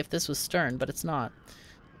easily if this was Stern, but it's not.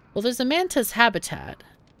 Well, there's a mantis habitat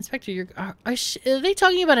Inspector, are they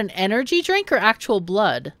talking about an energy drink or actual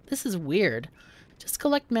blood? This is weird. Just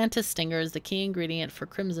collect mantis stingers, the key ingredient for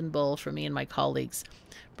Crimson Bull, for me and my colleagues.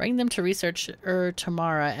 Bring them to researcher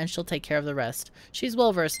Tamara, and she'll take care of the rest. She's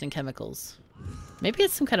well versed in chemicals. Maybe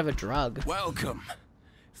it's some kind of a drug. Welcome.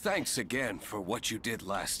 Thanks again for what you did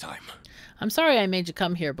last time. I'm sorry I made you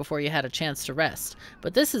come here before you had a chance to rest,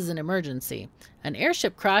 but this is an emergency. An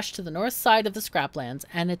airship crashed to the north side of the Scraplands,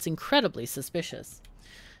 and it's incredibly suspicious.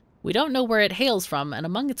 We don't know where it hails from, and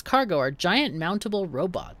among its cargo are giant mountable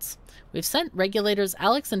robots. We've sent regulators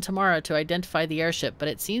Alex and Tamara to identify the airship, but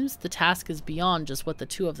it seems the task is beyond just what the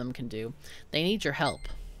two of them can do. They need your help.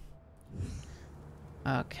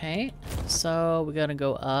 Okay, so we're gonna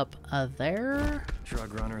go up there.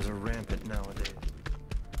 Drug runners are rampant nowadays.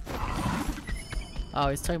 Oh,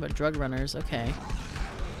 he's talking about drug runners. Okay.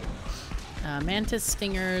 Mantis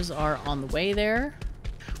stingers are on the way there.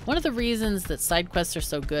 One of the reasons that side quests are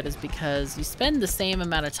so good is because you spend the same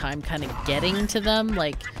amount of time kind of getting to them.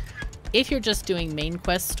 Like, if you're just doing main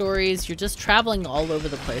quest stories, you're just traveling all over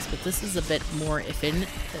the place, but this is a bit more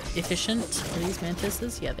efficient. Are these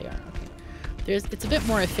mantises? Yeah, they are. Okay. It's a bit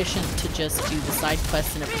more efficient to just do the side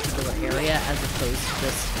quests in a particular area as opposed to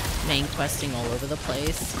just main questing all over the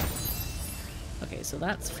place. Okay, so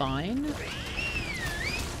that's fine.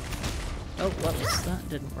 Oh, whoops, that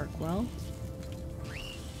didn't work well.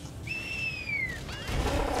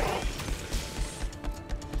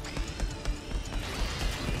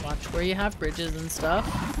 Watch where you have bridges and stuff.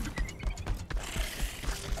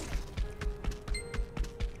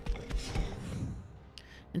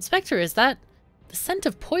 Inspector, is that... The scent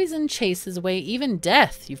of poison chases away even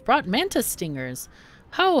death. You've brought mantis stingers.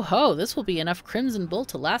 Ho ho, this will be enough Crimson Bull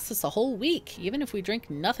to last us a whole week, even if we drink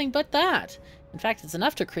nothing but that. In fact, it's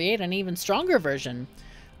enough to create an even stronger version.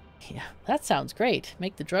 Yeah, that sounds great.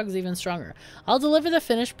 Make the drugs even stronger. I'll deliver the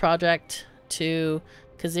finished project to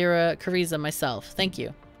Arkesia myself. Thank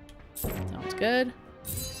you. Sounds good.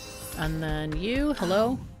 And then you,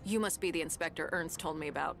 hello? You must be the inspector Ernst told me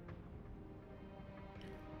about.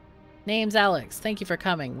 Name's Alex. Thank you for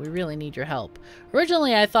coming. We really need your help.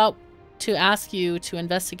 Originally, I thought to ask you to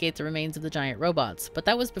investigate the remains of the giant robots, but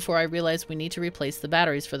that was before I realized we need to replace the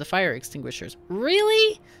batteries for the fire extinguishers.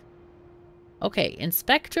 Really? Okay,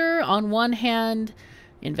 Inspector on one hand,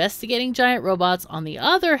 investigating giant robots on the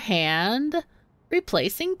other hand,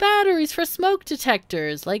 replacing batteries for smoke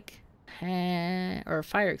detectors, like, or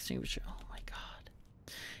fire extinguisher. Oh my god.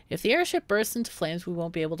 If the airship bursts into flames, we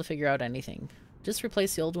won't be able to figure out anything. Just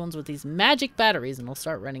replace the old ones with these magic batteries and they'll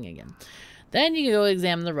start running again. Then you can go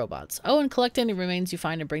examine the robots. Oh, and collect any remains you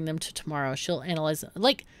find and bring them to Tamara. She'll analyze them.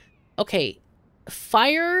 Like, okay,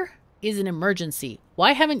 fire is an emergency.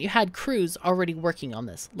 Why haven't you had crews already working on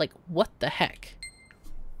this? Like, what the heck?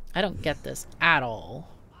 I don't get this at all.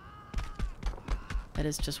 That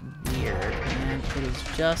is just weird, man. It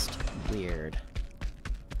is just weird.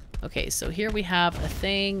 Okay, so here we have a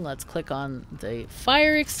thing. Let's click on the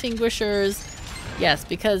fire extinguishers. Yes,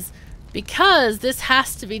 because this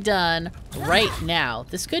has to be done right now.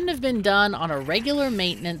 This couldn't have been done on a regular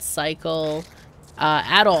maintenance cycle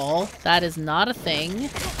at all. That is not a thing.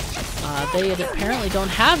 They apparently don't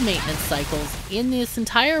have maintenance cycles in this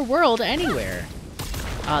entire world anywhere.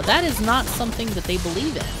 That is not something that they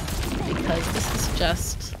believe in, because this is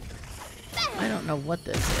just... I don't know what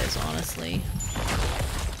this is, honestly.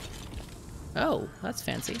 Oh, that's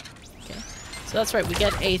fancy. Okay. So that's right, we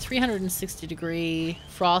get a 360-degree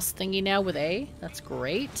frost thingy now with A. That's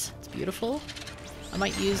great. It's beautiful. I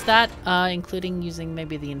might use that, including using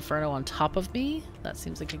maybe the Inferno on top of me. That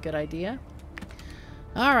seems like a good idea.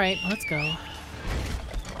 Alright, let's go.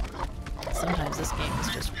 Sometimes this game is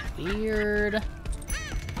just weird.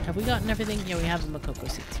 Have we gotten everything? Yeah, we have the Makoko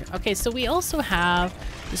seeds here. Okay, so we also have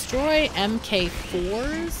destroy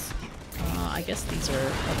MK4s. I guess these are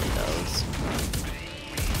probably those.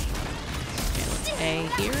 Okay, let's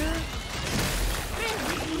A here.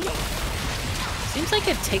 Seems like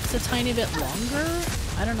it takes a tiny bit longer.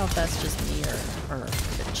 I don't know if that's just me or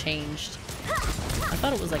if it changed. I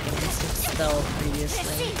thought it was like an instant spell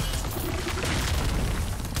previously.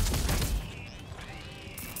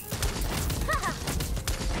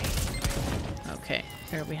 Okay,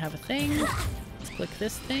 here we have a thing. Let's click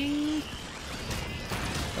this thing.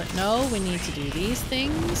 But no, we need to do these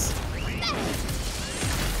things.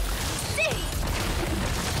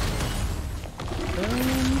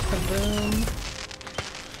 Boom, kaboom.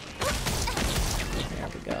 There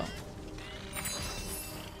we go.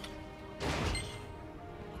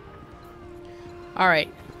 Alright.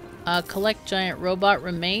 Collect giant robot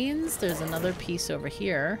remains. There's another piece over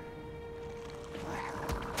here.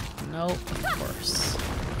 Nope, of course.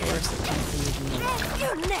 worse at something than you are.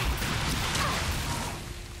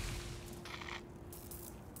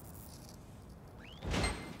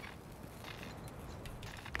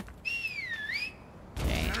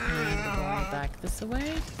 Okay, and going back this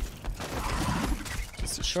way.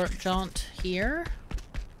 Just a short jaunt here.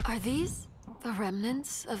 Are these the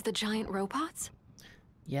remnants of the giant robots?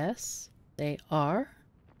 Yes, they are.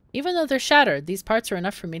 Even though they're shattered, these parts are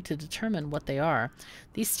enough for me to determine what they are.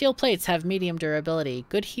 These steel plates have medium durability,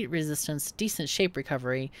 good heat resistance, decent shape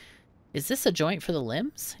recovery. Is this a joint for the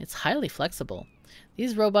limbs? It's highly flexible.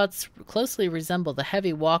 These robots closely resemble the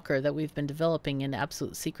heavy walker that we've been developing in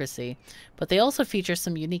absolute secrecy, but they also feature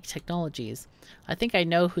some unique technologies. I think I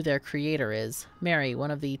know who their creator is. Mary,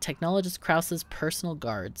 one of the technologist Krause's personal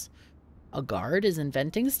guards. A guard is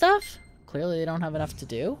inventing stuff? Clearly they don't have enough to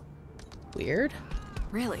do. Weird.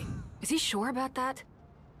 Really? Is he sure about that?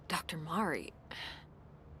 Dr. Mari.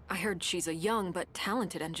 I heard she's a young but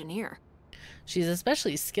talented engineer. She's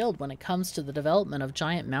especially skilled when it comes to the development of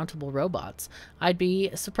giant mountable robots. I'd be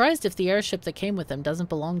surprised if the airship that came with them doesn't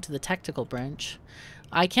belong to the technical branch.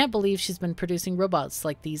 I can't believe she's been producing robots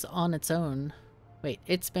like these on its own. Wait,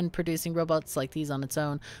 it's been producing robots like these on its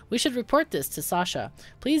own. We should report this to Sasha.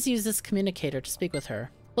 Please use this communicator to speak with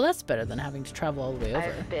her. Well, that's better than having to travel all the way over.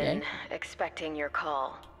 I've been expecting your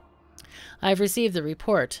call. I've received the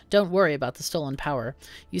report. Don't worry about the stolen power.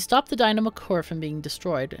 You stopped the dynamo core from being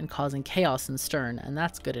destroyed and causing chaos in Stern, and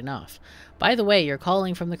that's good enough. By the way, you're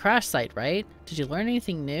calling from the crash site, right? Did you learn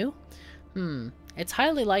anything new? It's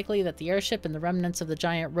highly likely that the airship and the remnants of the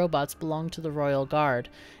giant robots belong to the Royal Guard.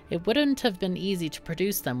 It wouldn't have been easy to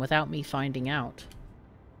produce them without me finding out.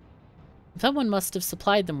 Someone must have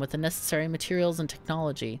supplied them with the necessary materials and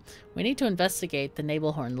technology. We need to investigate the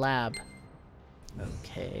Nebelhorn lab.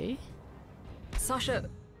 Okay. Sasha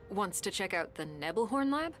wants to check out the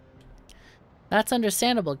Nebelhorn lab? That's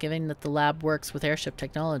understandable, given that the lab works with airship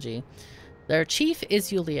technology. Their chief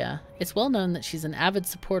is Yulia. It's well known that she's an avid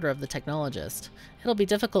supporter of the technologist. It'll be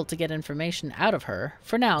difficult to get information out of her.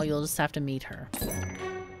 For now, you'll just have to meet her.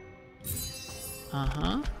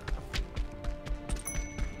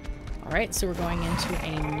 Alright, so we're going into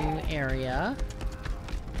a new area.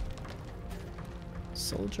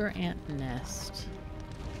 Soldier ant nest.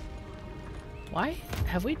 Why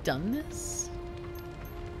have we done this?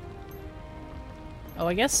 Oh,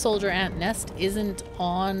 I guess soldier ant nest isn't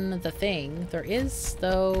on the thing. There is,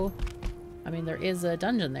 though. I mean, there is a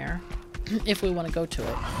dungeon there if we want to go to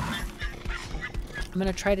it. I'm going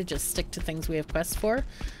to try to just stick to things we have quests for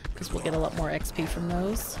because we'll get a lot more XP from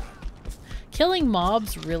those. Killing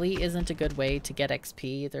mobs really isn't a good way to get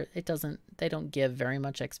XP. They don't give very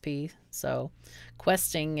much XP, so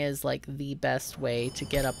questing is like the best way to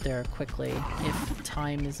get up there quickly if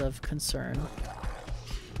time is of concern.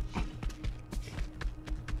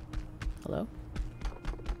 Hello?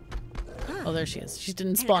 Oh, there she is. She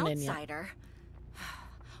didn't spawn in yet.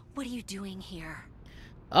 What are you doing here?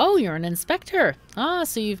 Oh, you're an inspector. Ah,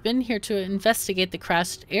 so you've been here to investigate the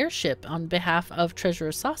crashed airship on behalf of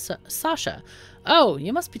Treasurer Sasha. Oh,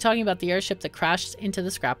 you must be talking about the airship that crashed into the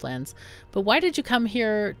Scraplands. But why did you come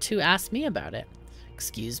here to ask me about it?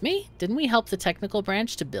 Excuse me? Didn't we help the technical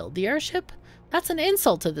branch to build the airship? That's an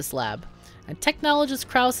insult to this lab. And Technologist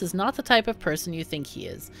Krause is not the type of person you think he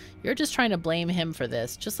is. You're just trying to blame him for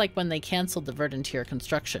this, just like when they canceled the Verdentier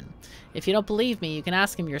construction. If you don't believe me, you can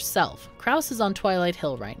ask him yourself. Krause is on Twilight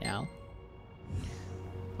Hill right now.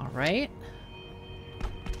 Alright.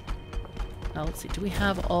 Now let's see, do we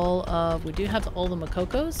have all of... We do have all the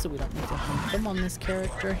Makokos, so we don't need to hunt them on this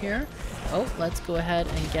character here. Oh, let's go ahead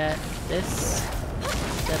and get this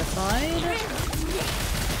identified.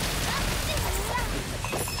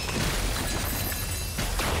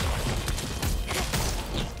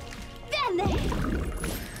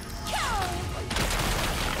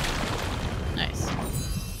 Nice.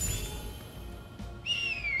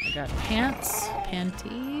 I got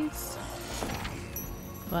panties,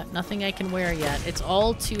 but nothing I can wear yet. It's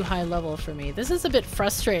all too high level for me. This is a bit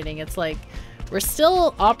frustrating. It's like we're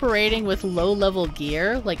still operating with low level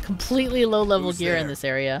gear, like completely low level gear in this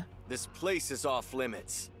area. This place is off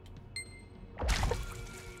limits.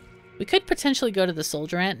 We could potentially go to the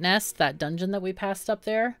soldier ant nest, that dungeon that we passed up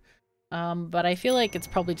there. But I feel like it's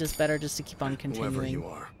probably just better just to keep on continuing. Whoever you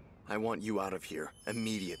are, I want you out of here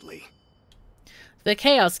immediately. The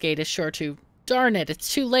Chaos Gate is sure to... Darn it,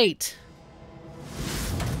 it's too late.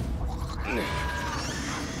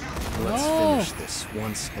 Let's finish this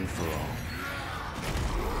once and for all.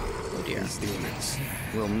 Oh dear. These demons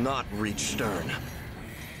will not reach Stern.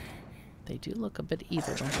 They do look a bit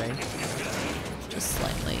evil, don't they? Just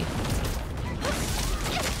slightly.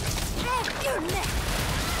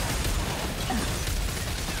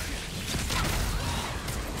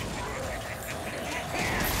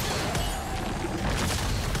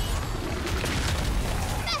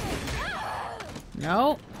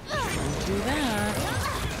 No. Don't do that.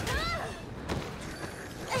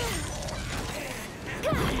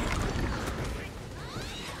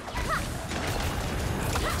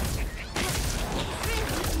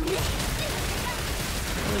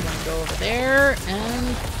 We want to go over there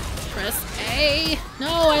and press A.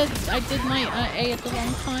 No, I did my A at the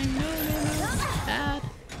wrong time. No, no, no. Bad.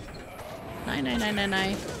 Nine.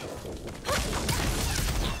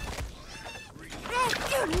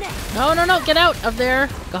 No, no, no. Get out of there.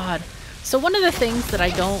 God. So one of the things that I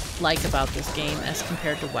don't like about this game as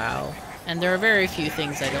compared to WoW, and there are very few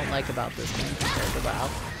things I don't like about this game compared to WoW.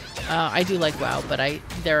 I do like WoW, but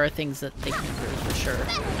there are things that they can improve for sure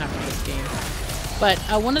after this game. But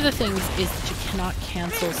one of the things is that you cannot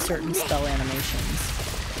cancel certain spell animations.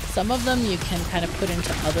 Some of them you can kind of put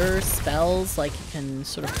into other spells, like you can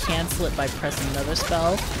sort of cancel it by pressing another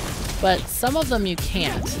spell. But some of them you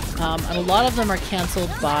can't. And a lot of them are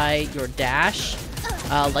canceled by your dash.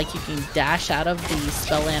 Like you can dash out of the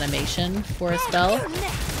spell animation for a spell.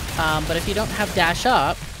 But if you don't have dash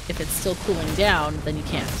up, if it's still cooling down, then you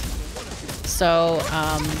can't. So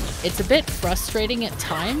it's a bit frustrating at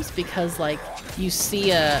times because like you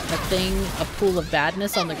see a pool of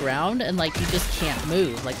badness on the ground and like you just can't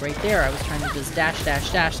move. Like right there I was trying to just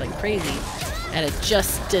dash like crazy and it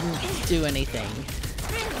just didn't do anything.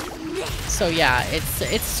 So yeah, it's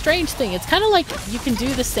a strange thing. It's kind of like you can do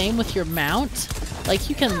the same with your mount. Like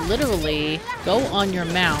you can literally go on your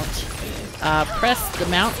mount, press the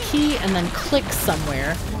mount key and then click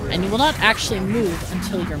somewhere and you will not actually move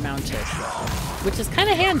until you're mounted, which is kind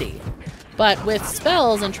of handy. But with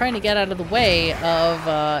spells and trying to get out of the way of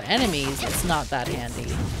enemies, it's not that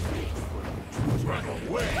handy.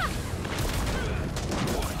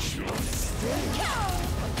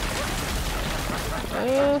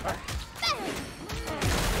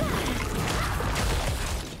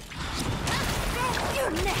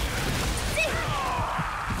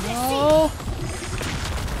 No.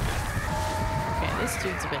 Okay, this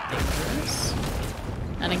dude's a bit dangerous.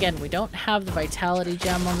 And again, we don't have the vitality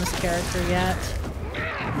gem on this character yet.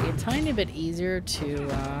 It'd be a tiny bit easier to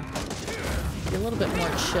be a little bit more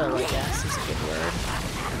chill, I guess is a good word.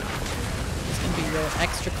 Just gonna be real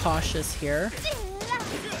extra cautious here.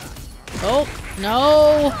 Oh,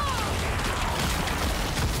 no!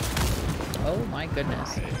 Oh my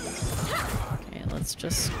goodness. Okay, let's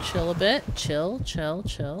just chill a bit. Chill.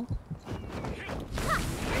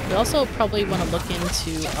 We also probably want to look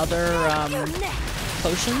into other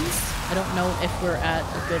potions. I don't know if we're at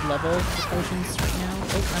a good level for potions right now.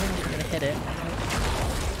 Oh, I don't know if we're gonna hit it.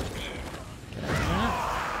 Get out of that.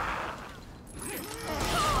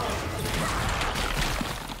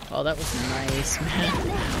 Oh, that was nice, man.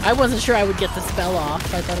 I wasn't sure I would get the spell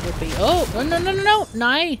off. I thought it would be. Oh, no.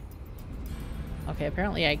 Nigh. Okay,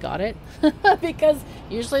 apparently I got it. Because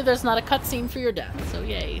usually there's not a cutscene for your death. So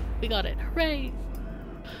yay, we got it. Hooray.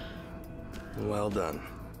 Well done.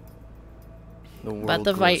 But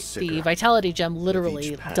the vitality gem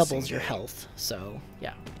literally doubles your health, so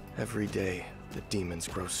yeah. Every day, the demons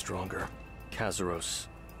grow stronger. Kazeros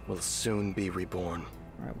will soon be reborn.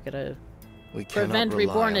 Alright, we gotta prevent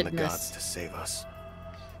rely on the gods to save us.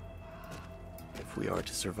 If we are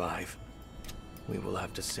to survive, we will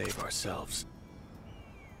have to save ourselves.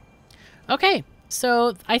 Okay,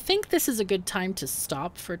 so I think this is a good time to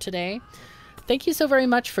stop for today. Thank you so very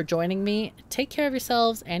much for joining me. Take care of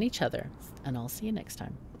yourselves and each other, and I'll see you next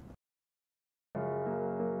time.